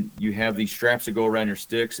 and you have these straps that go around your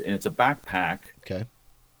sticks, and it's a backpack. Okay.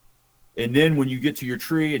 And then when you get to your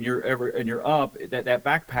tree and you're up, that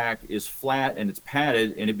backpack is flat and it's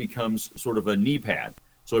padded, and it becomes sort of a knee pad.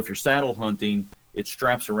 So if you're saddle hunting, it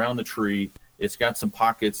straps around the tree. It's got some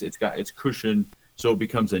pockets. It's cushioned, so it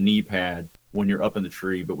becomes a knee pad when you're up in the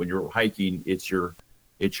tree. But when you're hiking, it's your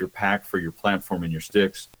pack for your platform and your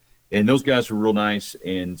sticks. And those guys were real nice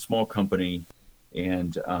and small company.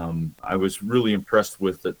 And I was really impressed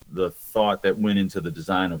with the thought that went into the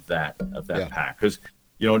design of that pack, because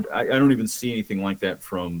I don't even see anything like that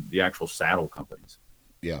from the actual saddle companies.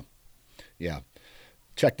 Yeah.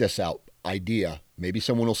 Check this out. Idea. Maybe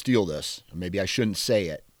someone will steal this. Maybe I shouldn't say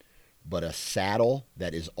it, but a saddle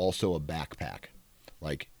that is also a backpack.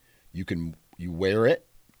 Like you wear it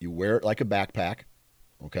like a backpack.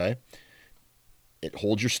 Okay. It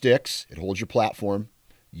holds your sticks. It holds your platform.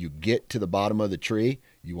 You get to the bottom of the tree.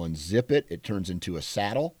 You unzip it. It turns into a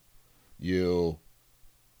saddle. You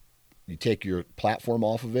take your platform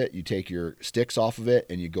off of it. You take your sticks off of it,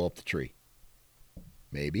 and you go up the tree.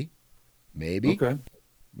 Maybe. Okay.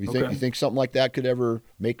 You think something like that could ever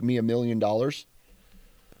make me $1 million?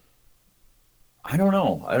 I don't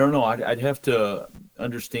know. I'd have to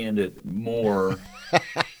understand it more.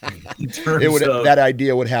 In terms of... That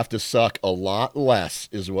idea would have to suck a lot less,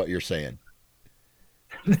 is what you're saying.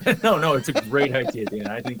 No, it's a great idea, Dan.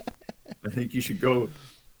 I think you should go.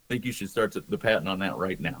 I think you should start the patent on that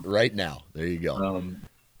right now. Right now, there you go.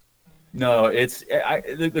 No, it's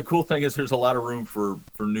the cool thing is there's a lot of room for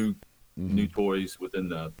new toys within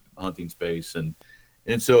the hunting space, and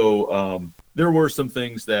so there were some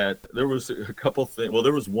things there was a couple things. Well,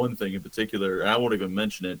 there was one thing in particular, and I won't even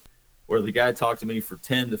mention it, where the guy talked to me for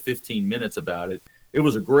 10 to 15 minutes about it. It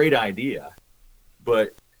was a great idea,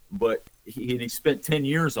 but he spent 10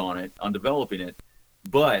 years on developing it.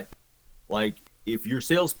 But like, if your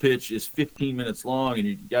sales pitch is 15 minutes long and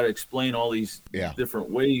you got to explain all these different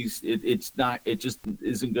ways, it just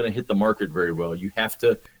isn't going to hit the market very well. You have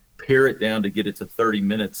to pare it down to get it to 30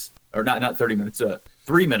 minutes, or not 30 minutes,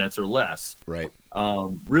 3 minutes or less. Right.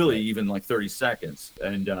 Really, even like 30 seconds.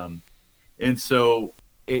 And so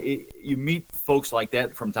you meet folks like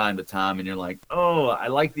that from time to time, and you're like, oh, I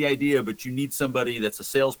like the idea, but you need somebody that's a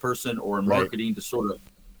salesperson or in marketing to sort of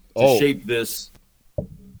shape this.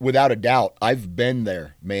 Without a doubt, I've been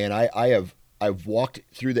there, man. I've walked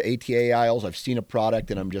through the ATA aisles. I've seen a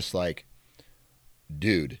product, and I'm just like,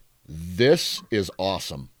 dude, this is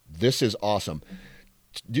awesome. This is awesome.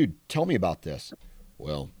 Dude, tell me about this.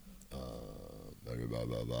 Well, blah, blah,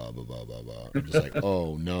 blah, blah, blah, blah, blah. I'm just like,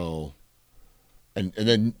 oh no. And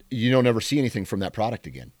then you don't ever see anything from that product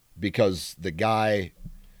again because the guy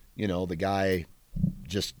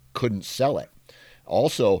just couldn't sell it.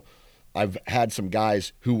 Also, I've had some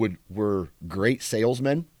guys who were great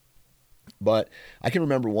salesmen, but I can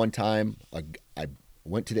remember one time I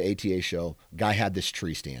went to the ATA show. Guy had this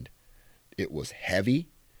tree stand. It was heavy.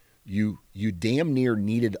 You damn near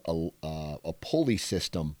needed a pulley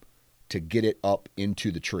system to get it up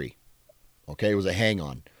into the tree. Okay, it was a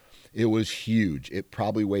hang-on. It was huge. It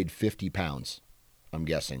probably weighed 50 pounds, I'm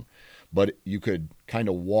guessing. But you could kind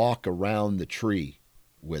of walk around the tree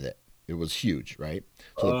with it. It was huge, right?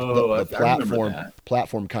 So the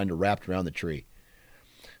platform kind of wrapped around the tree.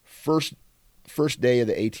 First day of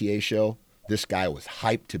the ATA show, this guy was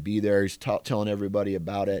hyped to be there. He's telling everybody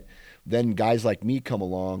about it. Then guys like me come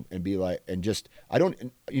along and be like, and just, I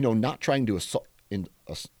don't, not trying to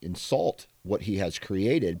insult what he has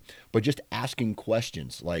created, but just asking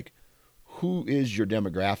questions like, who is your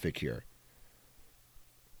demographic here?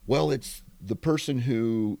 Well, it's the person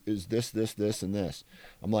who is this, and this.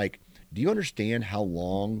 I'm like, do you understand how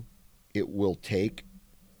long it will take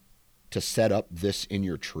to set up this in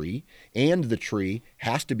your tree? And the tree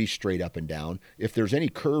has to be straight up and down. If there's any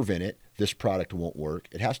curve in it, this product won't work.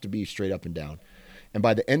 It has to be straight up and down. And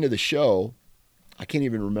by the end of the show, I can't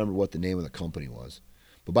even remember what the name of the company was,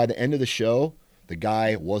 but by the end of the show, the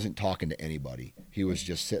guy wasn't talking to anybody. He was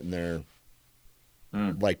just sitting there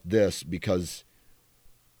like this because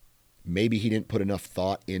maybe he didn't put enough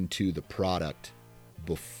thought into the product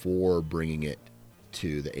before bringing it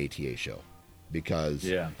to the ATA show. Because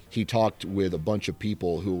he talked with a bunch of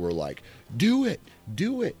people who were like, do it,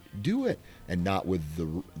 and not with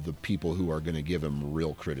the people who are going to give him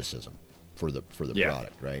real criticism for the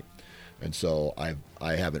product, right? And so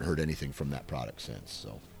I haven't heard anything from that product since.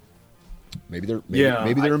 So maybe they're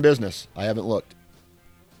in business. I haven't looked.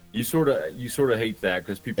 You sort of hate that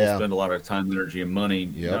because people spend a lot of time, energy, and money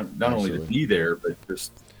not only to be there, but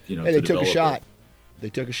just Hey, they took a shot. They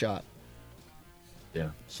took a shot.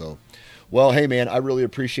 Yeah. So. Well, hey, man, I really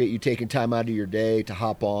appreciate you taking time out of your day to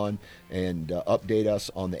hop on and update us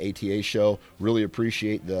on the ATA show. Really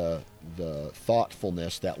appreciate the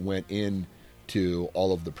thoughtfulness that went into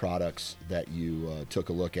all of the products that you took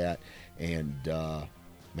a look at. And,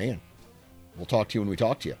 man, we'll talk to you when we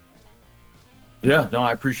talk to you. Yeah, no,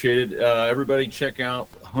 I appreciate it. Everybody check out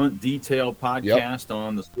Hunt Detail Podcast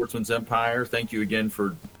on the Sportsman's Empire. Thank you again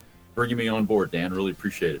for bringing me on board, Dan. Really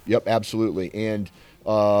appreciate it. Yep, absolutely. And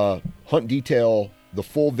Hunt Detail, the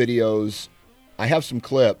full videos, I have some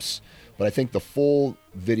clips, but I think the full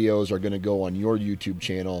videos are going to go on your YouTube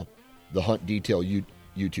channel, the Hunt Detail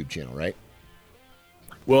YouTube channel, right?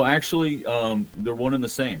 Well, actually, they're one and the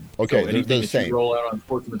same. Okay, so anything they're the that same. You roll out on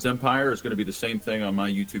Sportsman's Empire is going to be the same thing on my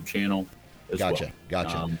YouTube channel as well.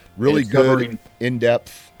 Gotcha. Really good,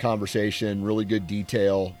 in-depth conversation, really good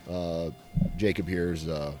detail. Jacob here is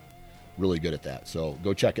really good at that. So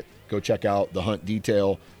go check it. Go check out the Hunt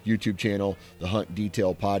Detail YouTube channel, the Hunt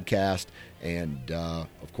Detail Podcast, and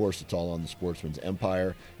of course, it's all on the Sportsman's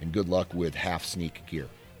Empire. And good luck with half sneak gear.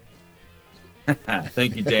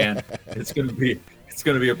 Thank you, Dan. It's going to be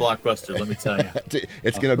a blockbuster. Let me tell you,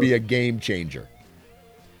 it's going to be a game changer.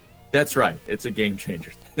 That's right. It's a game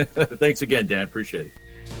changer. Thanks again, Dan. Appreciate it.